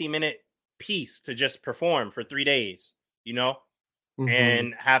like a 50-minute piece to just perform for 3 days, you know,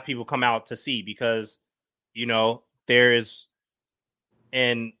 and have people come out to see, because, you know, there's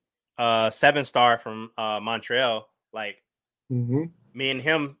an 7-star from Montreal, like, me and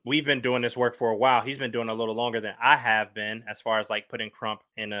him, we've been doing this work for a while. He's been doing a little longer than I have been, as far as like putting crump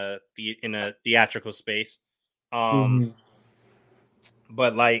in a theatrical space. But,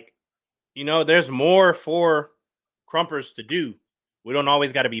 like, you know, there's more for crumpers to do. We don't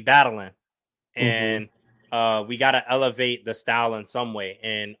always got to be battling, and we got to elevate the style in some way.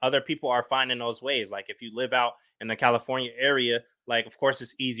 And other people are finding those ways. Like, if you live out in the California area, like, of course,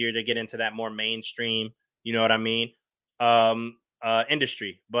 it's easier to get into that more mainstream, you know what I mean,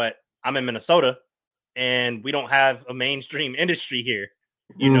 industry. But I'm in Minnesota, and we don't have a mainstream industry here,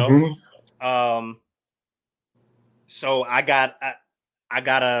 you know. So I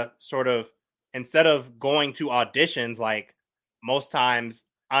gotta sort of, instead of going to auditions, like, most times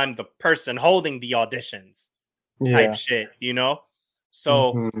I'm the person holding the auditions type shit, you know?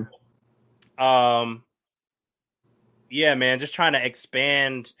 So, yeah, man, just trying to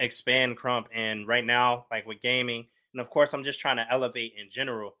expand crump. And right now, like, with gaming, and of course, I'm just trying to elevate in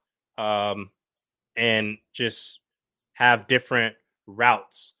general, and just have different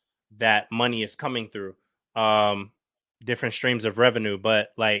routes that money is coming through, different streams of revenue. But,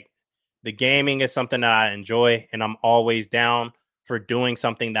 like, the gaming is something that I enjoy, and I'm always down for doing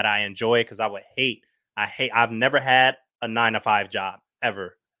something that I enjoy, because I've never had a 9-to-5 job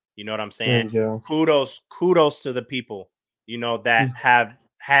ever. You know what I'm saying? Kudos to the people, you know, that have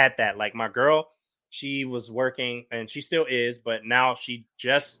had that. Like, my girl, she was working, and she still is, but now she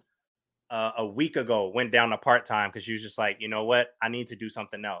just a week ago went down to part-time, because she was just like, you know what, I need to do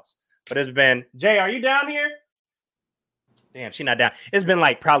something else. But it's been, Jay, are you down here? Damn, she's not down. It's been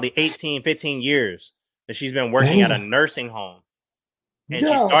like probably 18, 15 years that she's been working at a nursing home. And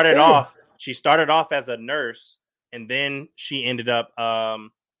she started off as a nurse, and then she ended up, I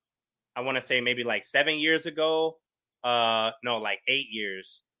want to say maybe like 7 years ago. No, like 8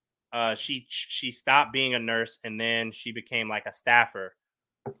 years. She stopped being a nurse, and then she became like a staffer.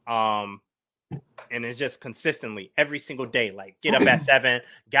 And it's just consistently every single day, like, get up at 7,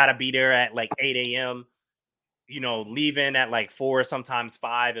 gotta be there at like 8 a.m., you know, leaving at like 4, sometimes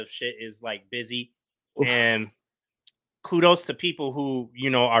 5 if shit is like busy. And kudos to people who, you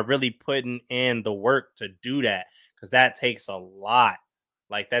know, are really putting in the work to do that, because that takes a lot.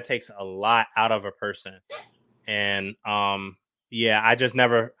 Like, that takes a lot out of a person. And yeah, I just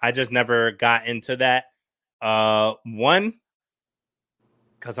never got into that. One,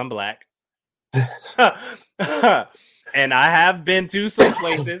 because I'm black. And I have been to some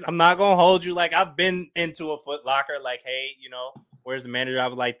places. I'm not gonna hold you. Like, I've been into a Foot Locker, like, hey, you know, where's the manager? I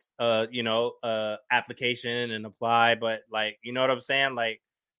would like, you know, application and apply. But, like, you know what I'm saying? Like,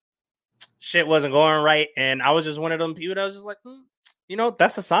 shit wasn't going right. And I was just one of them people that was just like, you know,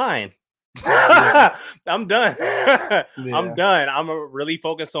 that's a sign. I'm done. I'm done. I'm really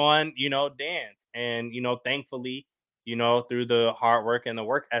focused on, you know, dance. And, you know, thankfully, you know, through the hard work and the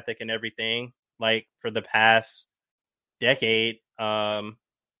work ethic and everything, like, for the past decade,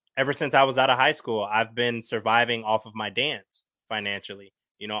 ever since I was out of high school, I've been surviving off of my dance financially,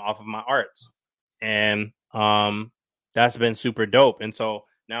 you know, off of my arts. And that's been super dope. And so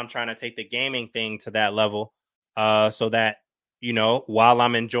now I'm trying to take the gaming thing to that level, so that, you know, while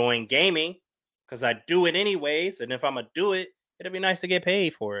I'm enjoying gaming, because I do it anyways, and if I'm gonna do it, it'd be nice to get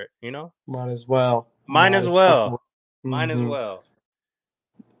paid for it, you know? Might as well. Mine as well.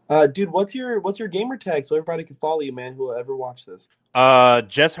 Dude, what's your gamer tag so everybody can follow you, man? Who will ever watch this?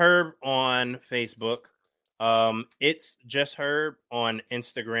 Just Herb on Facebook. It's Just Herb on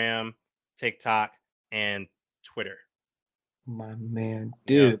Instagram, TikTok, and Twitter. My man,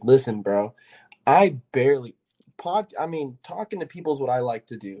 dude, listen, bro. I barely talking to people is what I like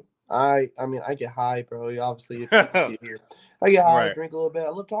to do. I get high, bro. Obviously, if you can see it here, I get high, Right. drink a little bit. I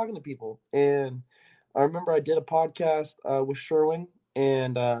love talking to people, and I remember I did a podcast with Sherwin,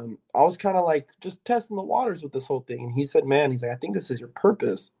 and I was kind of like just testing the waters with this whole thing. And he said, "Man, he's like, I think this is your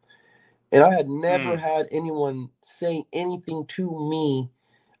purpose." And I had never had anyone say anything to me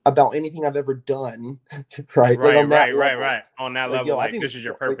about anything I've ever done, right? Right, On that right. level. On that Like, level, yo, I like think this is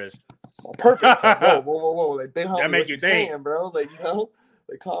your purpose. Purpose. Like, whoa. Like, big homie, That make what you you think. saying, bro? Like,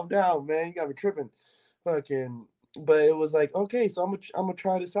 like, calm down, man. You got me tripping. Fucking. But it was like, okay, so I'm gonna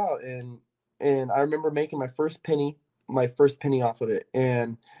try this out, and I remember making my first penny off of it,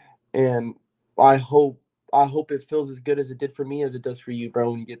 and I hope it feels as good as it did for me as it does for you,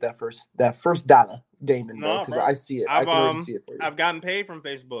 bro. When you get that first dollar gaming, bro, because I see it. I can already see it for you. I've gotten paid from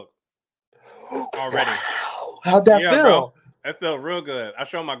Facebook already. Wow. How'd that feel? Bro. It felt real good. I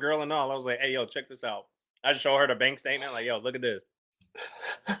showed my girl and all. I was like, "Hey, yo, check this out." I just showed her the bank statement. Like, "Yo, look at this."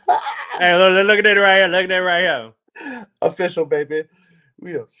 Hey, look at it right here. Look at it right here. Official, baby.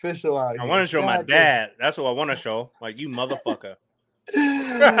 We official out here. I want to show my dad. That's what I want to show. Like, you motherfucker.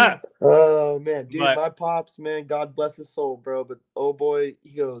 Oh man, dude, my pops, man, God bless his soul, bro. But oh boy,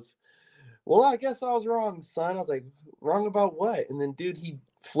 he goes, "Well, I guess I was wrong, son." I was like, "Wrong about what?" And then, dude, he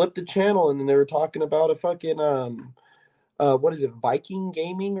flipped the channel, and then they were talking about a fucking what is it, Viking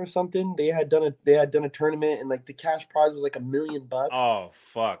Gaming or something? They had done a tournament, and like the cash prize was like $1 million. Oh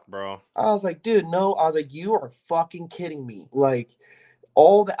fuck, bro! I was like, dude, no. I was like, you are fucking kidding me. Like,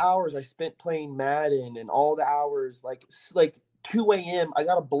 all the hours I spent playing Madden, and all the hours like 2 a.m. I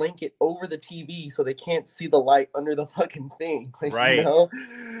got a blanket over the TV so they can't see the light under the fucking thing. Like, right.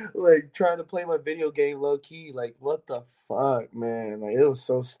 Like trying to play my video game low key. Like, what the fuck, man? Like, it was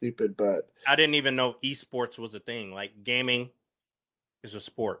so stupid. But I didn't even know esports was a thing. Like, gaming is a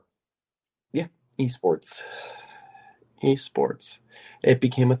sport. Yeah, esports. It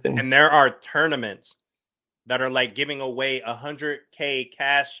became a thing. And there are tournaments that are like giving away $100K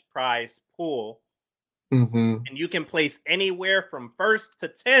cash prize pool. Mm-hmm. And you can place anywhere from 1st to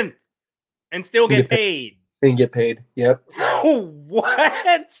 10th and still get paid. And get paid. Yep.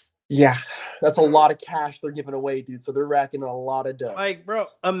 What? Yeah. That's a lot of cash they're giving away, dude. So they're racking a lot of dough. Like, bro,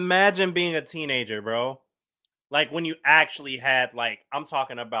 imagine being a teenager, bro. Like, when you actually had, like, I'm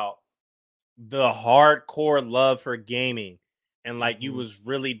talking about the hardcore love for gaming. And, like, you was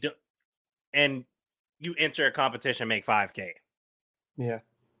really... and you enter a competition, make $5K. Yeah.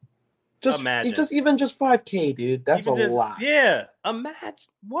 Just 5K, dude. That's a lot. Yeah. Imagine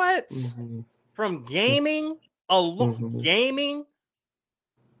what? Mm-hmm. From gaming? Gaming?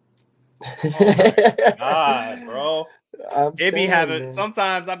 Oh my God, bro. It be having, man.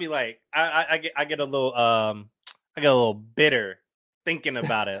 Sometimes I'll be like, I get a little bitter thinking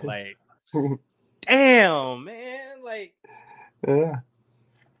about it. Like, damn, man. Like, yeah.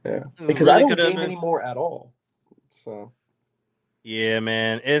 Because really I don't game anymore at all. So yeah,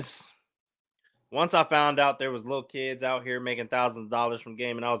 man. It's once I found out there was little kids out here making thousands of dollars from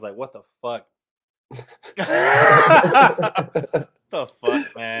gaming, I was like, what the fuck? The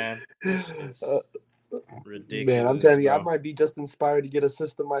fuck, man? Ridiculous. Man, I'm telling you, I might be just inspired to get a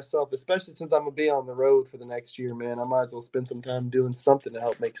system myself, especially since I'm gonna be on the road for the next year, man. I might as well spend some time doing something to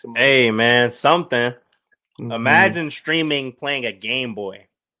help make some money. Hey, man, something. Mm-hmm. Imagine streaming playing a Game Boy.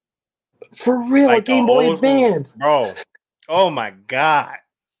 For real, like a Game Boy Advance. Bro. Oh my God.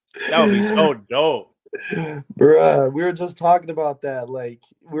 That would be so dope. Bruh, we were just talking about that. Like,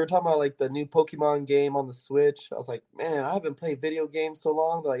 we were talking about like the new Pokemon game on the Switch. I was like, man, I haven't played video games so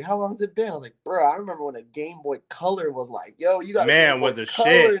long. They're like, how long has it been? I was like, bro, I remember when a Game Boy Color was like, yo, you got a Game Boy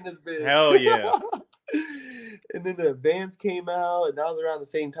Color in this bitch. Hell yeah. And then the Advance came out, and that was around the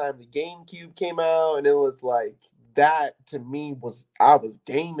same time the GameCube came out, and it was like, that to me was, I was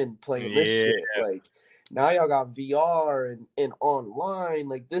gaming playing this shit. Like, now y'all got VR and online.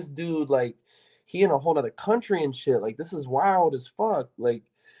 Like, this dude, like, he in a whole other country and shit. Like, this is wild as fuck. Like,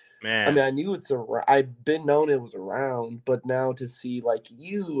 man, I mean, I knew I've been known it was around, but now to see like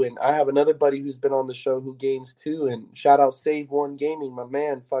you, and I have another buddy who's been on the show who games too, and shout out Save One Gaming, my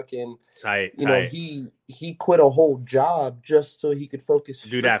man, fucking tight. You know, he quit a whole job just so he could focus.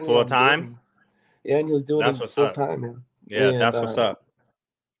 Do that full time. Yeah, and he was doing it full time, man. Yeah, and, that's what's up.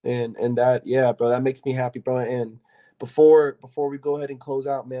 And that, yeah, bro, that makes me happy, bro. And before we go ahead and close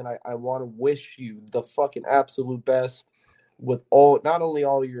out, man, I want to wish you the fucking absolute best with all, not only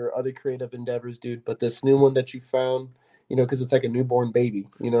all your other creative endeavors, dude, but this new one that you found, you know, because it's like a newborn baby.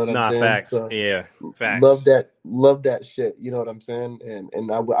 You know what I'm Nah, saying? facts. So Yeah, facts. love that shit. You know what I'm saying?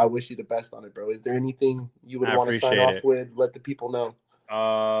 And I wish you the best on it, bro. Is there anything you would I want to sign appreciate off it. with? Let the people know.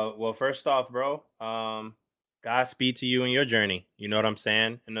 Well, first off, bro, Godspeed to you and your journey. You know what I'm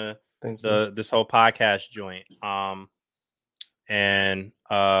saying? In Thank you. this whole podcast joint. And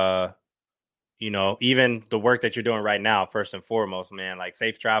you know, even the work that you're doing right now, first and foremost, man, like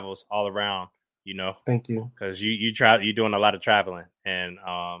safe travels all around, you know, Thank you. because you're doing a lot of traveling, and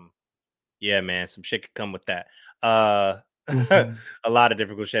yeah, man, some shit could come with that. Mhm. A lot of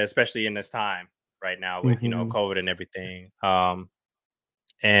difficult shit, especially in this time right now with, you know, Mhm. COVID and everything.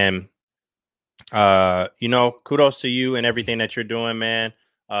 And you know, kudos to you and everything that you're doing, man.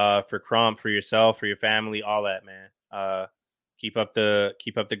 For Crump, for yourself, for your family, all that, man. Keep up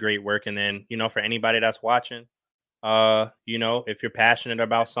the great work, and then, you know, for anybody that's watching, you know, if you're passionate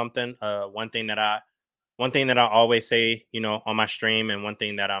about something, one thing that I always say, you know, on my stream, and one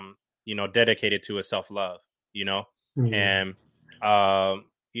thing that I'm, you know, dedicated to is self-love, you know, Mhm. and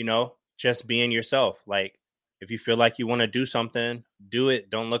you know, just being yourself. Like, if you feel like you want to do something, do it.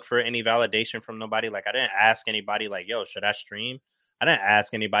 Don't look for any validation from nobody. Like, I didn't ask anybody, like, yo, should I stream? I didn't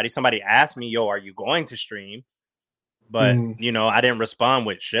ask anybody. Somebody asked me, yo, are you going to stream? But, Mhm. you know, I didn't respond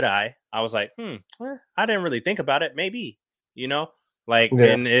with, should I? I was like, I didn't really think about it. Maybe, you know, like,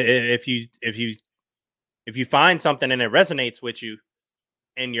 Yeah. and if you find something and it resonates with you,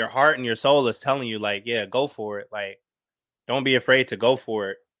 and your heart and your soul is telling you, like, yeah, go for it. Like, don't be afraid to go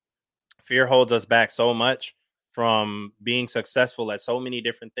for it. Fear holds us back so much from being successful at so many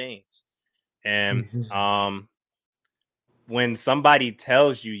different things. And Mhm. when somebody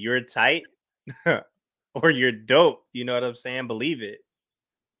tells you you're tight or you're dope, you know what I'm saying? Believe it.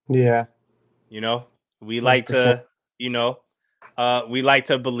 Yeah. You know, we like 100%. to, you know, we like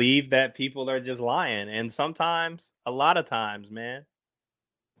to believe that people are just lying. And sometimes, a lot of times, man,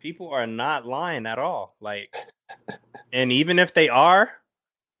 people are not lying at all. Like, and even if they are,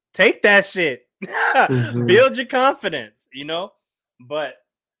 take that shit. Mhm. Build your confidence, you know? But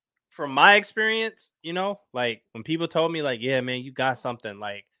from my experience, you know, like when people told me, like, yeah, man, you got something,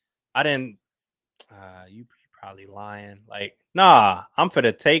 like, I didn't, you probably lying. Like, nah, I'm for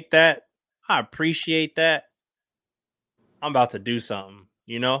to take that. I appreciate that. I'm about to do something,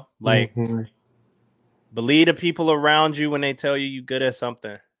 you know? Like, Mhm. believe the people around you when they tell you you good at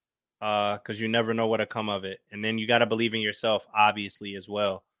something. Because you never know what'll come of it. And then you got to believe in yourself, obviously, as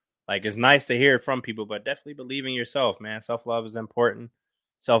well. Like, it's nice to hear it from people, but definitely believe in yourself, man. Self-love is important.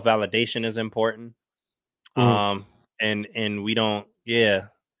 Self-validation is important. Mhm. And we don't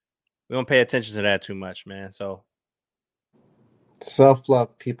pay attention to that too much, man. So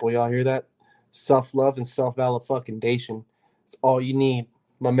Self-love, people. Y'all hear that? Self-love and self-validation. It's all you need.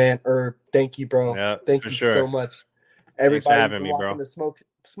 My man Herb, thank you, bro. yeah, Thank for you so sure. much. Thanks for Everybody, you've having been me, walking bro. the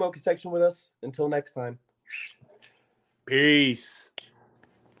smoking section with us. Until next time. Peace.